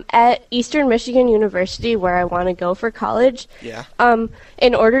 at Eastern Michigan University, where I want to go for college, Yeah.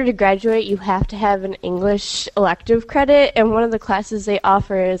 In order to graduate, you have to have an English elective credit, and one of the classes they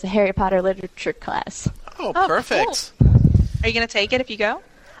offer is a Harry Potter literature class. Oh, perfect. Cool. Are you going to take it if you go?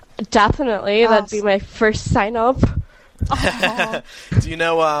 Definitely, that'd be my first sign-up. Do you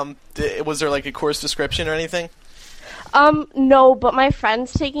know, was there like a course description or anything? No, but my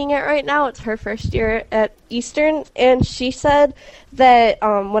friend's taking it right now. It's her first year at Eastern, and she said that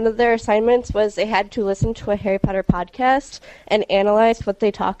one of their assignments was they had to listen to a Harry Potter podcast and analyze what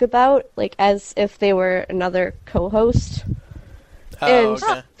they talk about, like as if they were another co-host. Oh,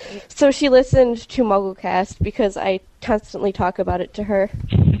 okay. So she listened to MuggleCast because I constantly talk about it to her.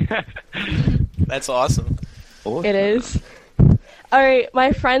 That's awesome. It is. Alright,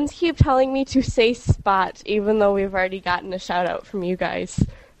 my friends keep telling me to say Spot, even though we've already gotten a shout-out from you guys.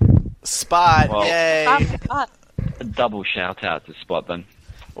 Spot, Well, yay. A double shout-out to Spot, then.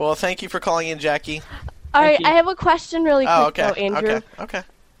 Well, thank you for calling in, Jackie. Alright, I have a question really quick, Oh, okay, though, Andrew. okay.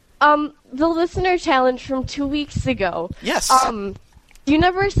 The listener challenge from 2 weeks ago. Yes. You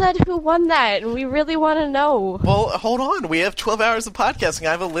never said who won that, and we really want to know. Well, hold on. We have 12 hours of podcasting.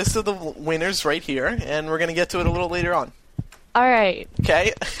 I have a list of the winners right here, and we're going to get to it a little later on. All right.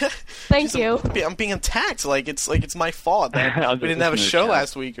 Okay. Thank you. I'm being attacked. Like it's my fault that we didn't have a show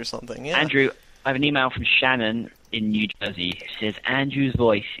last week or something. Yeah. Andrew, I have an email from Shannon in New Jersey. It says, Andrew's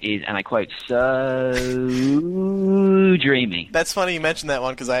voice is, and I quote, so dreamy. That's funny you mentioned that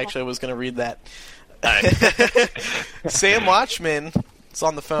one because I actually was going to read that. Sam Watchman is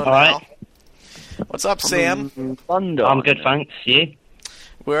on the phone now. Right. What's up, Sam? London. I'm good, thanks. You?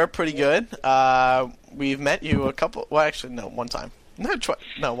 We're pretty good. We've met you a couple. Well, actually, no, one time.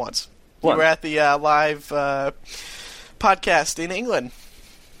 No, once. What? We were at the live podcast in England.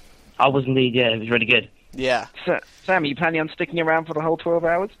 I was indeed. Yeah, it was really good. Yeah. So, Sam, are you planning on sticking around for the whole 12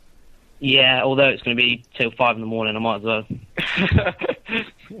 hours? Yeah, although it's going to be till 5 in the morning, I might as well.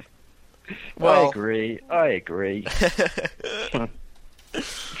 Well, I agree.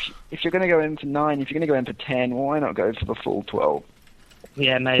 If you're going to go in for 9, if you're going to go in for 10, why not go for the full 12?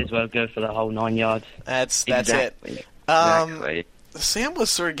 Yeah, may as well go for the whole 9 yards. That's Exactly. it. Exactly. Sam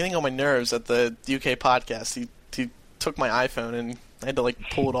was sort of getting on my nerves at the UK podcast. He took my iPhone and I had to like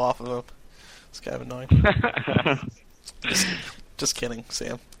pull it off of him. It's kind of annoying. just kidding,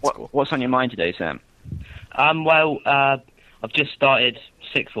 Sam. It's cool. What's on your mind today, Sam? Well, I've just started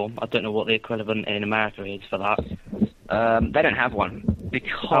sixth form. I don't know what the equivalent in America is for that. They don't have one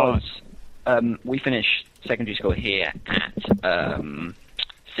because we finish secondary school here at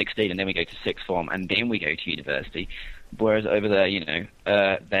 16, and then we go to sixth form, and then we go to university. Whereas over there,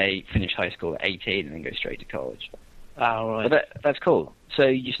 they finish high school at 18 and then go straight to college. Oh, right. But that's cool. So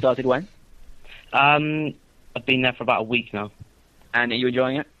you started when? I've been there for about a week now. And are you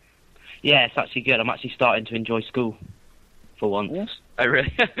enjoying it? Yeah, it's actually good. I'm actually starting to enjoy school for once. Yes. Oh,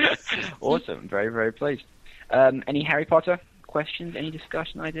 really? Awesome. Very, very pleased. Any Harry Potter questions? Any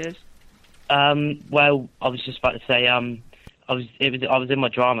discussion ideas? Well, I was just about to say, I was in my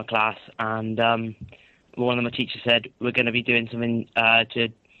drama class, and one of my teachers said we're going to be doing something to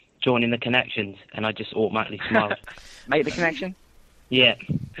join in the connections, and I just automatically smiled. Make the connection? Yeah.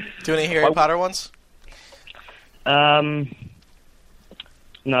 Do any Harry Potter ones?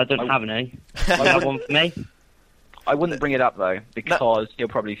 No, I don't have any. Do you have one for me? I wouldn't bring it up, though, because he'll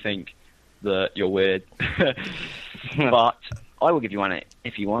probably think that you're weird. But I will give you one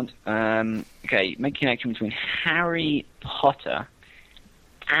if you want. Okay, make a connection between Harry Potter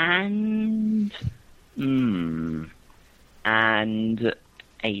and a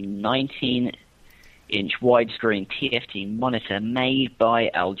 19-inch widescreen TFT monitor made by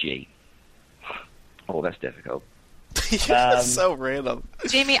LG. Oh, that's difficult. So random.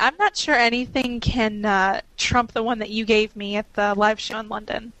 Jamie, I'm not sure anything can trump the one that you gave me at the live show in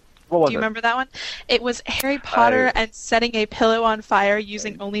London. What was Do you it? remember that one? It was Harry Potter and setting a pillow on fire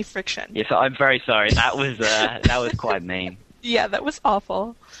using only friction. Yes, I'm very sorry. That was quite mean. Yeah, that was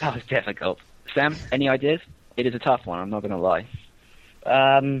awful. That was difficult. Sam, any ideas? It is a tough one, I'm not going to lie.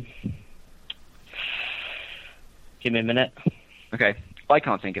 Give me a minute. Okay. I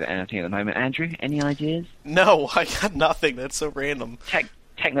can't think of anything at the moment. Andrew, any ideas? No, I got nothing. That's so random.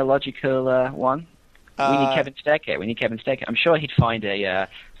 Technological one? We need Kevin Stecker. I'm sure he'd find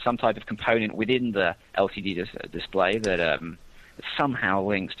some type of component within the LCD display that somehow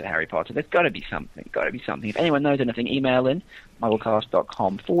links to Harry Potter. There's got to be something. If anyone knows anything, email in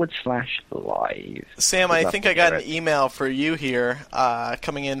mugglecast.com/live. Sam, I think I got an email for you here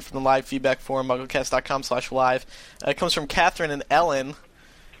coming in from the live feedback forum, mugglecast.com/live. It comes from Catherine and Ellen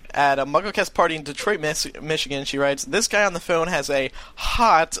at a MuggleCast party in Detroit, Michigan. She writes, "This guy on the phone has a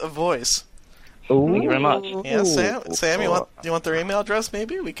hot voice." Thank you very much. Yeah, Sam, you want their email address?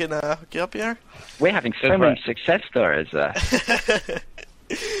 Maybe we can get up here. We're having so many success stories. This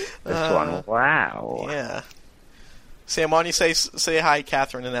one, wow. Yeah. Sam, why don't you say hi,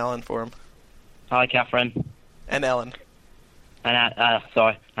 Catherine and Ellen, for him? Hi, Catherine. And Ellen. And Ellen.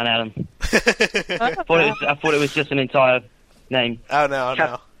 I thought it was just an entire name. Oh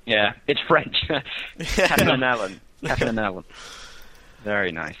no. Yeah, it's French. Catherine and Ellen.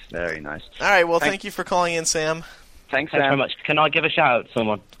 Very nice. All right, well, thank you for calling in, Sam. Thanks very much. Can I give a shout-out to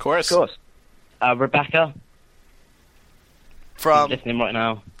someone? Of course. Rebecca. From? She's listening right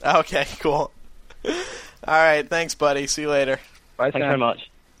now. Okay, cool. All right, thanks, buddy. See you later. Bye, thanks very much.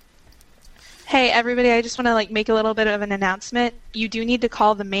 Hey, everybody, I just want to make a little bit of an announcement. You do need to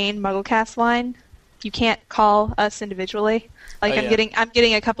call the main MuggleCast line. You can't call us individually. I'm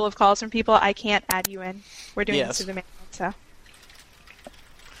getting a couple of calls from people. I can't add you in. We're doing this through the main line, so...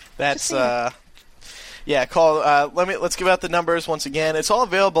 That's call. Let's give out the numbers once again. It's all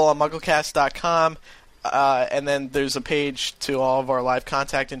available on MuggleCast.com, and then there's a page to all of our live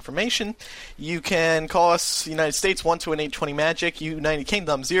contact information. You can call us United States 12820-MAGIC, United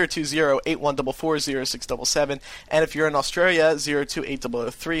Kingdom 020-8144-0677, and if you're in Australia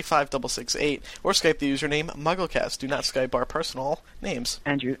 02800356668, or Skype the username MuggleCast. Do not Skype our personal names.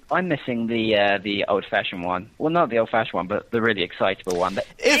 Andrew, I'm missing the old-fashioned one. Well, not the old-fashioned one, but the really excitable one.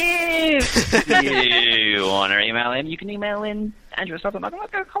 If you want to email in, you can email in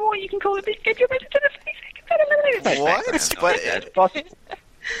Andrew@MuggleCast.com, or you can call it get your message to the face. What? But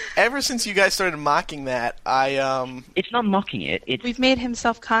ever since you guys started mocking that, It's not mocking it. We've made him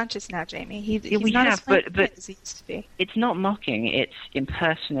self-conscious now, Jamie. He's not as funny as he used to be. It's not mocking. It's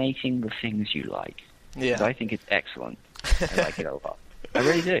impersonating the things you like. Yeah. So I think it's excellent. I like it a lot. I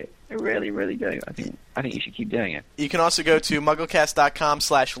really do. I really, really do. I think you should keep doing it. You can also go to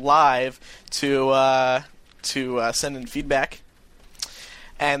MuggleCast.com/live to send in feedback,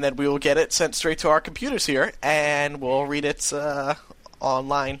 and then we will get it sent straight to our computers here, and we'll read it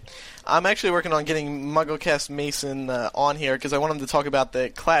online. I'm actually working on getting MuggleCast Mason on here because I want him to talk about the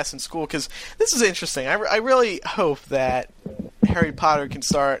class in school, because this is interesting. I really hope that Harry Potter can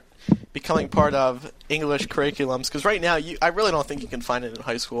start becoming part of English curriculums, because right now I really don't think you can find it in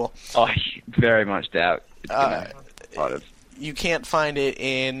high school. Oh, I very much doubt it's going to be part of. You can't find it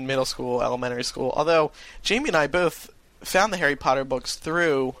in middle school, elementary school, although Jamie and I both found the Harry Potter books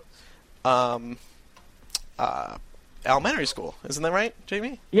through elementary school. Isn't that right,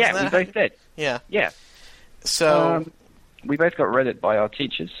 Jamie? Yeah, we both did. Yeah. So we both got read it by our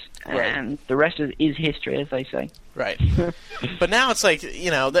teachers, and the rest is history, as they say. Right. But now it's like,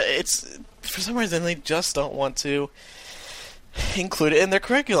 it's for some reason they just don't want to include it in their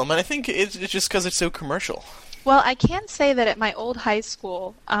curriculum, and I think it's just because it's so commercial. Well, I can say that at my old high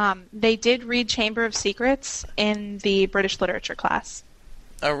school, they did read Chamber of Secrets in the British literature class.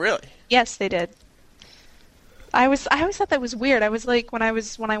 Oh, really? Yes, they did. I always thought that was weird. I was like, when I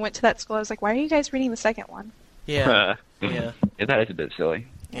went to that school, I was like, why are you guys reading the second one? Yeah. Yeah, that is a bit silly.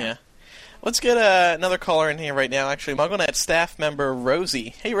 Yeah. Let's get another caller in here right now, actually. MuggleNet staff member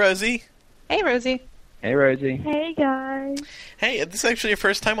Rosie. Hey, Rosie. Hey, Rosie. Hey, Rosie. Hey, guys. Hey, this is actually your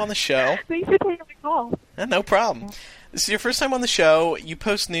first time on the show. Thanks for taking my call. No problem. This is your first time on the show. You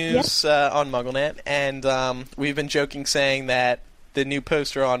post news on MuggleNet, and we've been joking saying that the new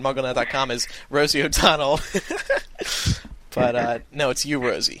poster on MuggleNet.com is Rosie O'Donnell. But, no, it's you,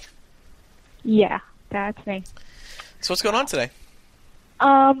 Rosie. Yeah, that's me. So what's going on today?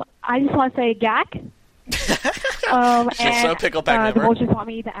 I just want to say gack. And so Pickleback the member. vultures want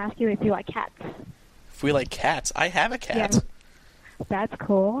me to ask you if you like cats. If we like cats? I have a cat. Yeah. That's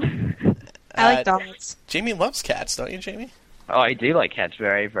cool. I like dogs. Jamie loves cats, don't you, Jamie? Oh, I do like cats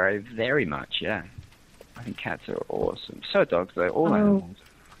very, very, very much, yeah. I think cats are awesome. So are dogs, though. All animals.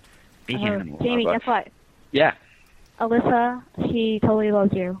 Big animals. Jamie, guess what? Yeah. Alyssa, she totally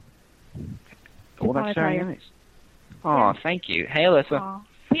loves you. Oh, that's very nice. Oh, thank you. Hey, Alyssa. Aww.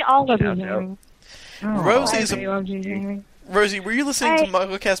 We all love you, Jamie. Rosie, were you listening to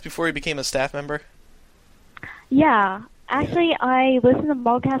MuggleCast before you became a staff member? Yeah, Actually, I listened to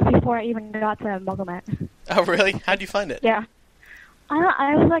Mugglecast before I even got to MuggleNet. Oh, really? How'd you find it? Yeah.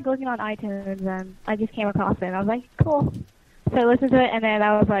 I was like looking on iTunes and I just came across it and I was like, cool. So I listened to it and then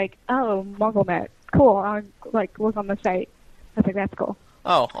I was like, oh, MuggleNet, cool. I'll like look on the site. I was like, that's cool.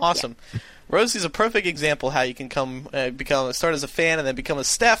 Oh, awesome. Rosie's a perfect example how you can start as a fan and then become a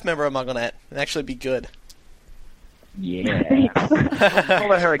staff member of MuggleNet and actually be good. Yeah.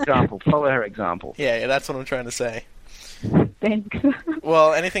 Follow her example. Yeah, that's what I'm trying to say. Thanks.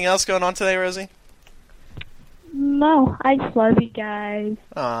 Well, anything else going on today, Rosie? No, I just love you guys.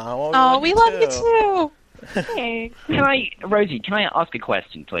 We love you too. Thanks. Rosie, can I ask a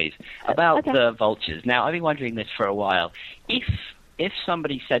question, please, about the vultures? Now, I've been wondering this for a while. If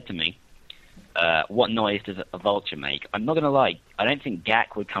somebody said to me, what noise does a vulture make? I'm not going to lie, I don't think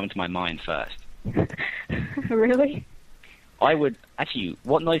Gak would come to my mind first. Really? I would actually.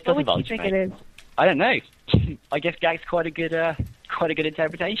 What noise does a vulture make? What do you think it is? I don't know. I guess Gak's quite a good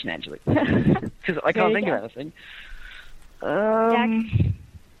interpretation, actually. Because I can't think of anything.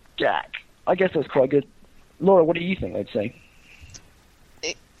 Gak. I guess that's quite good. Laura, what do you think? I'd say.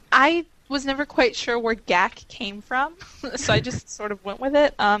 I was never quite sure where Gak came from, so I just sort of went with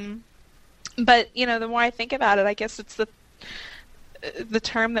it. But the more I think about it, I guess it's the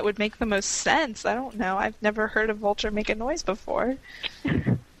term that would make the most sense. I don't know. I've never heard a vulture make a noise before.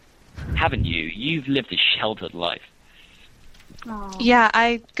 Haven't you? You've lived a sheltered life. Aww. Yeah,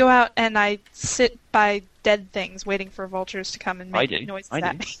 I go out and I sit by dead things waiting for vultures to come and make noises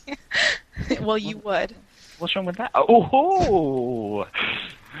at me. Well, you would. What's wrong with that? Oh!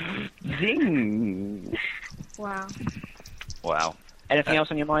 Zing! Wow. Anything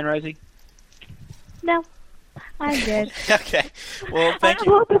else on your mind, Rosie? No. I'm good. Okay. Well, thank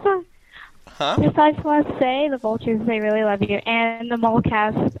you. Huh? Just I just want to say the vultures, they really love you. And the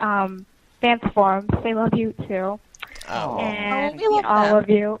Mugglecast fans forums, they love you too. Oh. And we love all them. of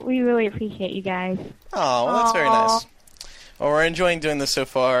you. We really appreciate you guys. Oh, well, that's very nice. Well, we're enjoying doing this so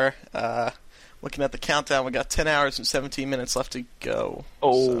far. Looking at the countdown, we got 10 hours and 17 minutes left to go.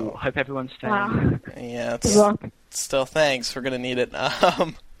 Oh, so. Hope everyone's staying. Wow. Yeah, still thanks. We're going to need it.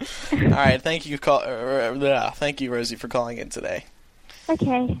 All right, thank you, thank you, Rosie, for calling in today.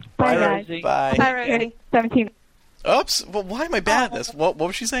 Okay. Bye, guys. Rosie. Bye. Bye, Rosie. 17. Oops. Well, why am I bad at this? What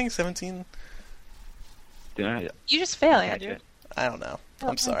was she saying? 17? You just fail, Andrew. I don't know.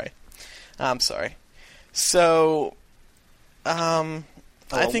 I'm sorry. So, I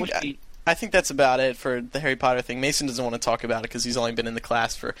think that's about it for the Harry Potter thing. Mason doesn't want to talk about it because he's only been in the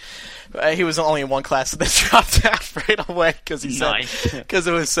class for. He was only in one class and then dropped out right away because he said because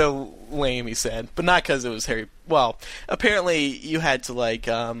it was so lame. He said, but not because it was Harry. Well, apparently you had to like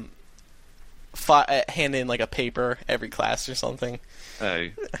hand in like a paper every class or something. Oh.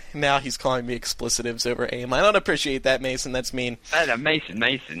 Now he's calling me explicitives over AIM. I don't appreciate that, Mason. That's mean.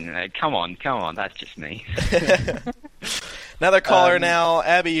 Mason. Come on. That's just me. Another caller now.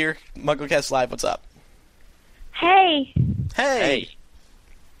 Abby, you're MuggleCast Live. What's up? Hey. Hey.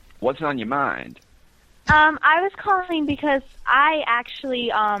 What's on your mind? I was calling because I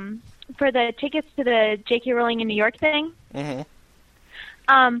actually, for the tickets to the J.K. Rowling in New York thing,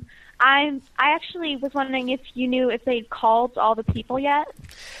 I actually was wondering if you knew if they'd called all the people yet.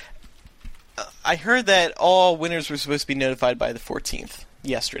 I heard that all winners were supposed to be notified by the 14th,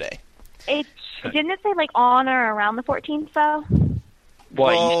 yesterday. Didn't it say, like, on or around the 14th, though?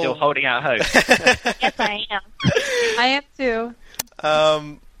 Why, are you still holding out hope? Yes, I am. I am, too.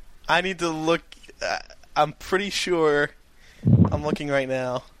 I need to look... I'm pretty sure... I'm looking right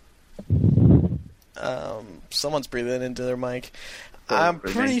now. Someone's breathing into their mic. I'm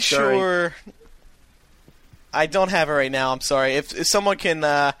pretty sure... I don't have it right now, I'm sorry. If someone can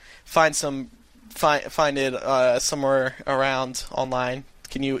find it somewhere around online...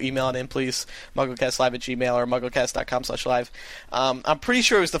 Can you email it in, please? MuggleCastLive@gmail or MuggleCast.com/live. I'm pretty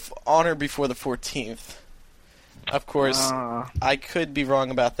sure it was the honor before the 14th. Of course, I could be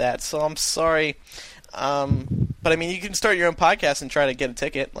wrong about that, so I'm sorry. But I mean, you can start your own podcast and try to get a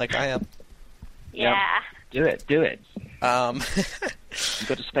ticket, like I am. Yeah. Yep. Do it. You've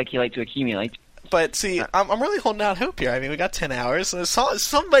got to speculate to accumulate. But see, I'm really holding out hope here. I mean, we got 10 hours. So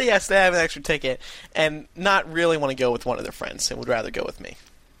somebody has to have an extra ticket and not really want to go with one of their friends and would rather go with me.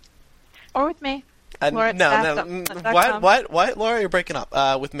 Or with me. No. What? Laura, you're breaking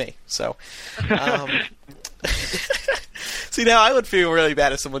up. With me. So, see, now I would feel really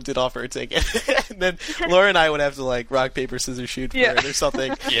bad if someone did offer a ticket. And then Laura and I would have to, like, rock, paper, scissors, shoot for it or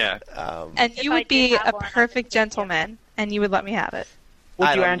something. Yeah. And you would be a perfect gentleman, and you would let me have it.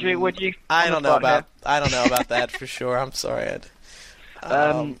 Would you, Andrew? Would you? I don't know about that for sure. I'm sorry, Ed.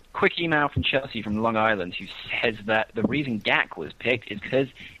 Quick email from Chelsea from Long Island, who says that the reason GAC was picked is because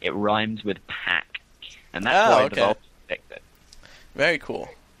it rhymes with pack, and that's why the Vulpes picked it. Very cool.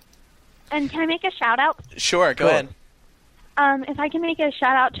 And can I make a shout out? Sure, go ahead. If I can make a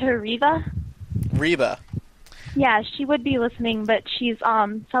shout out to Reba. Reba. Yeah, she would be listening, but she's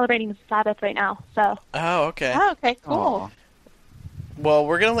celebrating the Sabbath right now. So. Oh, okay. Oh, okay, cool. Aww. Well,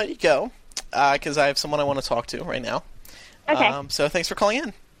 we're gonna let you go because I have someone I want to talk to right now. Okay. So thanks for calling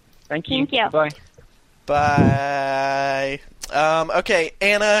in. Thank you. Thank you. Bye. Bye. Okay,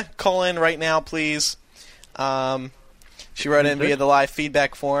 Anna, call in right now, please. She wrote in via the live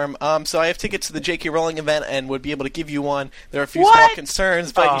feedback form. So I have tickets to the J.K. Rowling event and would be able to give you one. There are a few small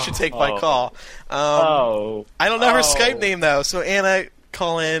concerns, but you should take my call. I don't know her Skype name, though. So, Anna,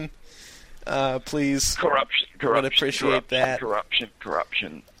 call in, please. Corruption. Would appreciate that.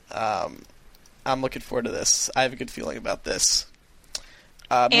 Corruption. I'm looking forward to this. I have a good feeling about this.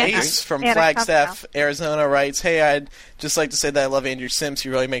 Anna, Mace from Anna, Flagstaff, Arizona writes, "Hey, I'd just like to say that I love Andrew Sims. He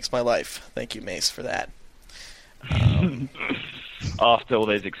really makes my life." Thank you, Mace, for that. After all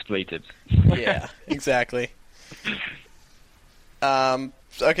those expletives. Yeah, exactly.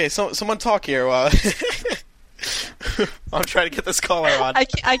 Okay, so someone talk here while I'm trying to get this caller on. I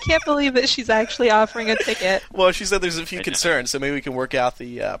can't believe that she's actually offering a ticket. Well, she said there's a few concerns, so maybe we can work out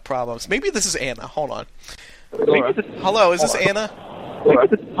the problems. Maybe this is Anna. Hold on. Hello, is this Anna? Hello, is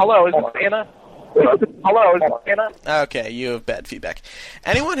this Anna? Hello, is this Anna? Okay, you have bad feedback.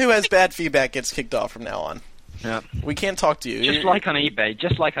 Anyone who has bad feedback gets kicked off from now on. Yeah. We can't talk to you. Just like on eBay.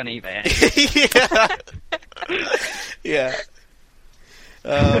 Yeah.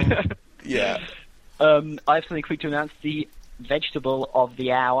 Yeah. I have something quick to announce. The vegetable of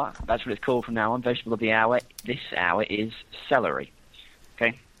the hour, that's what it's called from now on, vegetable of the hour. This hour is celery.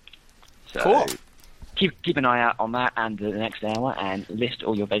 Okay? So cool. Keep an eye out on that and the next hour, and list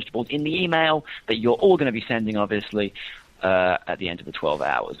all your vegetables in the email that you're all going to be sending, obviously, at the end of the 12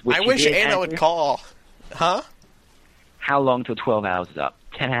 hours. I wish Anna would call. Huh? How long till 12 hours is up?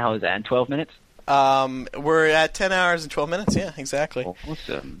 10 hours and 12 minutes? We're at 10 hours and 12 minutes, yeah, exactly.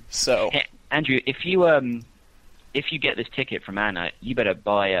 Awesome. So, hey, Andrew, if you get this ticket from Anna, you better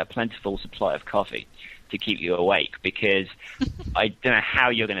buy a plentiful supply of coffee to keep you awake, because I don't know how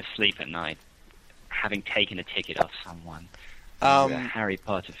you're going to sleep at night having taken a ticket off someone who's a Harry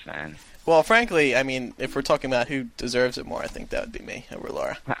Potter fan. Well, frankly, I mean, if we're talking about who deserves it more, I think that would be me over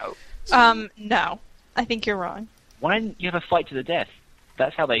Laura. No. I think you're wrong. Why don't you have a fight to the death?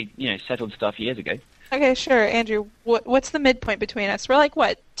 That's how they, settled stuff years ago. Okay, sure, Andrew. What's the midpoint between us? We're like,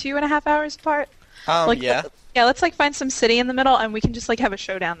 what, 2.5 hours apart? Yeah. Let's find some city in the middle, and we can just have a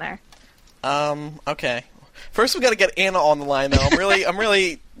showdown there. Okay. First, we got to get Anna on the line, though. I'm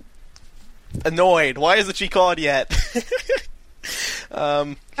really annoyed. Why isn't she called yet?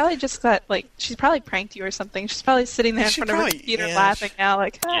 Probably just that, she's probably pranked you or something. She's probably sitting there in front of her computer laughing now,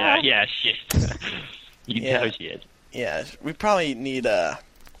 Yeah, she is. You know she is. Yeah, we probably need,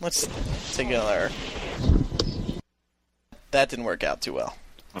 let's take another. That didn't work out too well.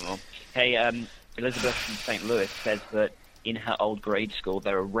 Uh-oh. Hey, Elizabeth from St. Louis says that in her old grade school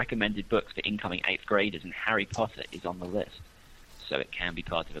there are recommended books for incoming 8th graders, and Harry Potter is on the list. So it can be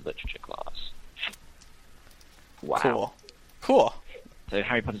part of a literature class. Wow. Cool. So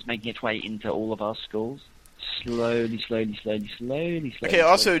Harry Potter's making its way into all of our schools. Slowly. Okay,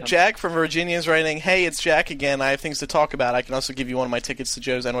 also, Jack from Virginia is writing, "Hey, it's Jack again. I have things to talk about. I can also give you one of my tickets to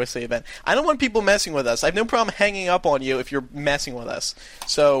Joe's NYC event." I don't want people messing with us. I have no problem hanging up on you if you're messing with us.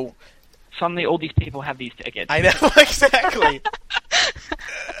 So... Suddenly all these people have these tickets. I know, exactly.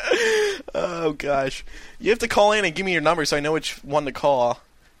 Oh, gosh. You have to call in and give me your number so I know which one to call.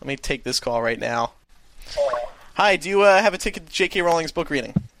 Let me take this call right now. Hi, do you have a ticket to J.K. Rowling's book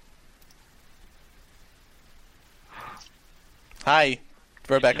reading? Hi,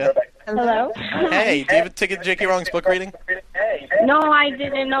 Rebecca. Hello? Hey, do you have a ticket to J.K. Rowling's book reading? No, I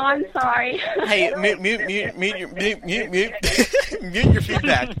didn't. No, I'm sorry. Hey, mute your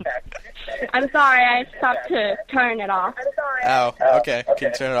feedback. I'm sorry, I stopped to turn it off. Oh, okay. Can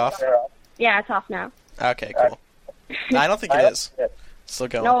you turn it off? Yeah, it's off now. Okay, cool. No, I don't think it is. Still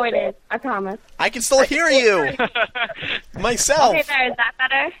going. No, it is. I promise. I can still hear you! Myself! Okay, there. Is that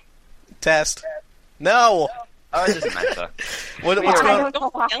better? Test. No! Oh, it doesn't matter. What's going I don't know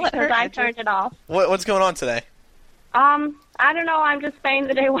why, because I turned it off. What's going on today? I don't know. I'm just spending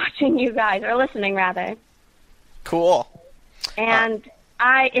the day watching you guys, or listening, rather. Cool. And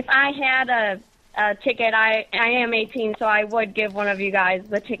if I had a ticket, I am 18, so I would give one of you guys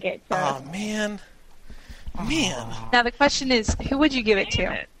the ticket. So. Oh, man. Now the question is, who would you give it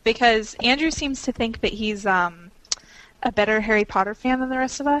to? Because Andrew seems to think that he's a better Harry Potter fan than the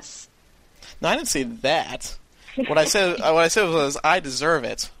rest of us. No, I didn't say that. What I said was I deserve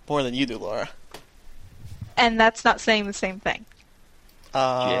it more than you do, Laura. And that's not saying the same thing.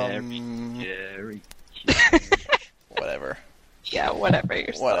 Jerry. Whatever. Yeah, whatever.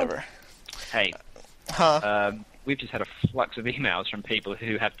 Yourself. Whatever. Hey. Huh? We've just had a flux of emails from people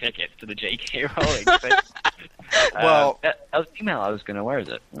who have tickets to the J.K. Rowling thing. Well, that was the email I was going to... Where is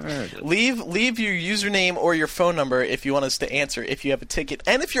it? Leave your username or your phone number if you want us to answer if you have a ticket,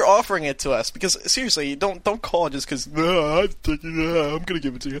 and if you're offering it to us. Because seriously, don't call just because I'm going to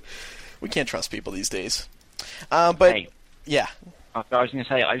give it to you. We can't trust people these days. But hey, yeah. I was going to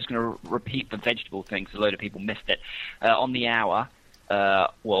say, I was going to repeat the vegetable thing because a load of people missed it. On the hour,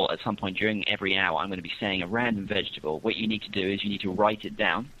 at some point during every hour, I'm going to be saying a random vegetable. What you need to do is you need to write it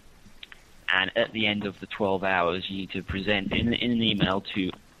down, and at the end of the 12 hours, you need to present in an email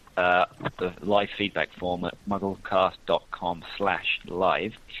to the live feedback form at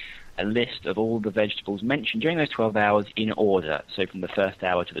mugglecast.com/live a list of all the vegetables mentioned during those 12 hours in order, so from the first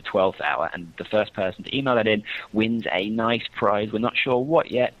hour to the 12th hour, and the first person to email that in wins a nice prize. We're not sure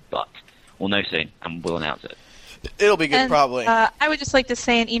what yet, but we'll know soon, and we'll announce it. It'll be good, probably. I would just like to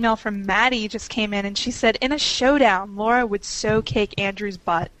say an email from Maddie just came in, and she said, in a showdown, Laura would so kick Andrew's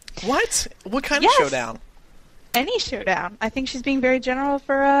butt. What? What kind of showdown? Any showdown. I think she's being very general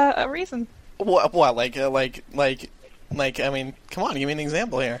for a reason. What? Like, I mean, come on, give me an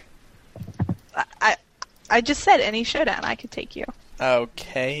example here. I just said any showdown, I could take you.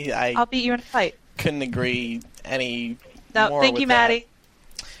 Okay, I'll beat you in a fight. Couldn't agree any more. No, thank you, Maddie.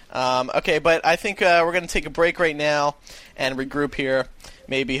 Okay, but I think we're going to take a break right now and regroup here.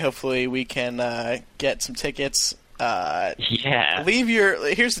 Maybe, hopefully, we can get some tickets. Yeah.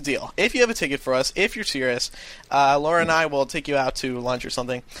 Here's the deal. If you have a ticket for us, if you're serious, Laura and I will take you out to lunch or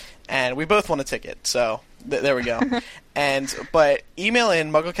something, and we both want a ticket. So there we go. But email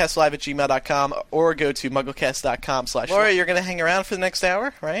in mugglecastlive@gmail.com or go to mugglecast.com/. Laura, you're going to hang around for the next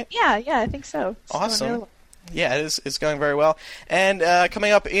hour, right? Yeah, I think so. Awesome. Yeah, it's going very well. And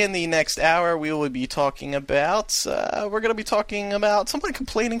coming up in the next hour, we will be talking about we're going to be talking about someone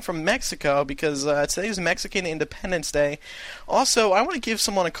complaining from Mexico because today is Mexican Independence Day. Also, I want to give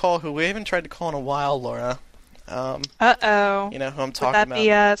someone a call who we haven't tried to call in a while, Laura. Uh-oh. You know who I'm talking about. Would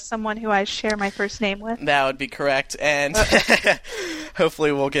that be someone who I share my first name with? That would be correct, and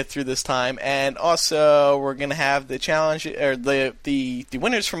hopefully we'll get through this time. And also, we're going to have the challenge, or the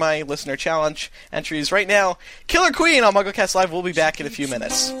winners for my listener challenge entries right now. Killer Queen on MuggleCast Live. We'll be back in a few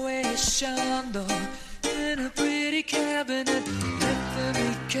minutes. In a pretty cabinet,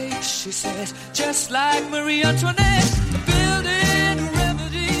 Anthony cake, she says, just like Marie Antoinette, building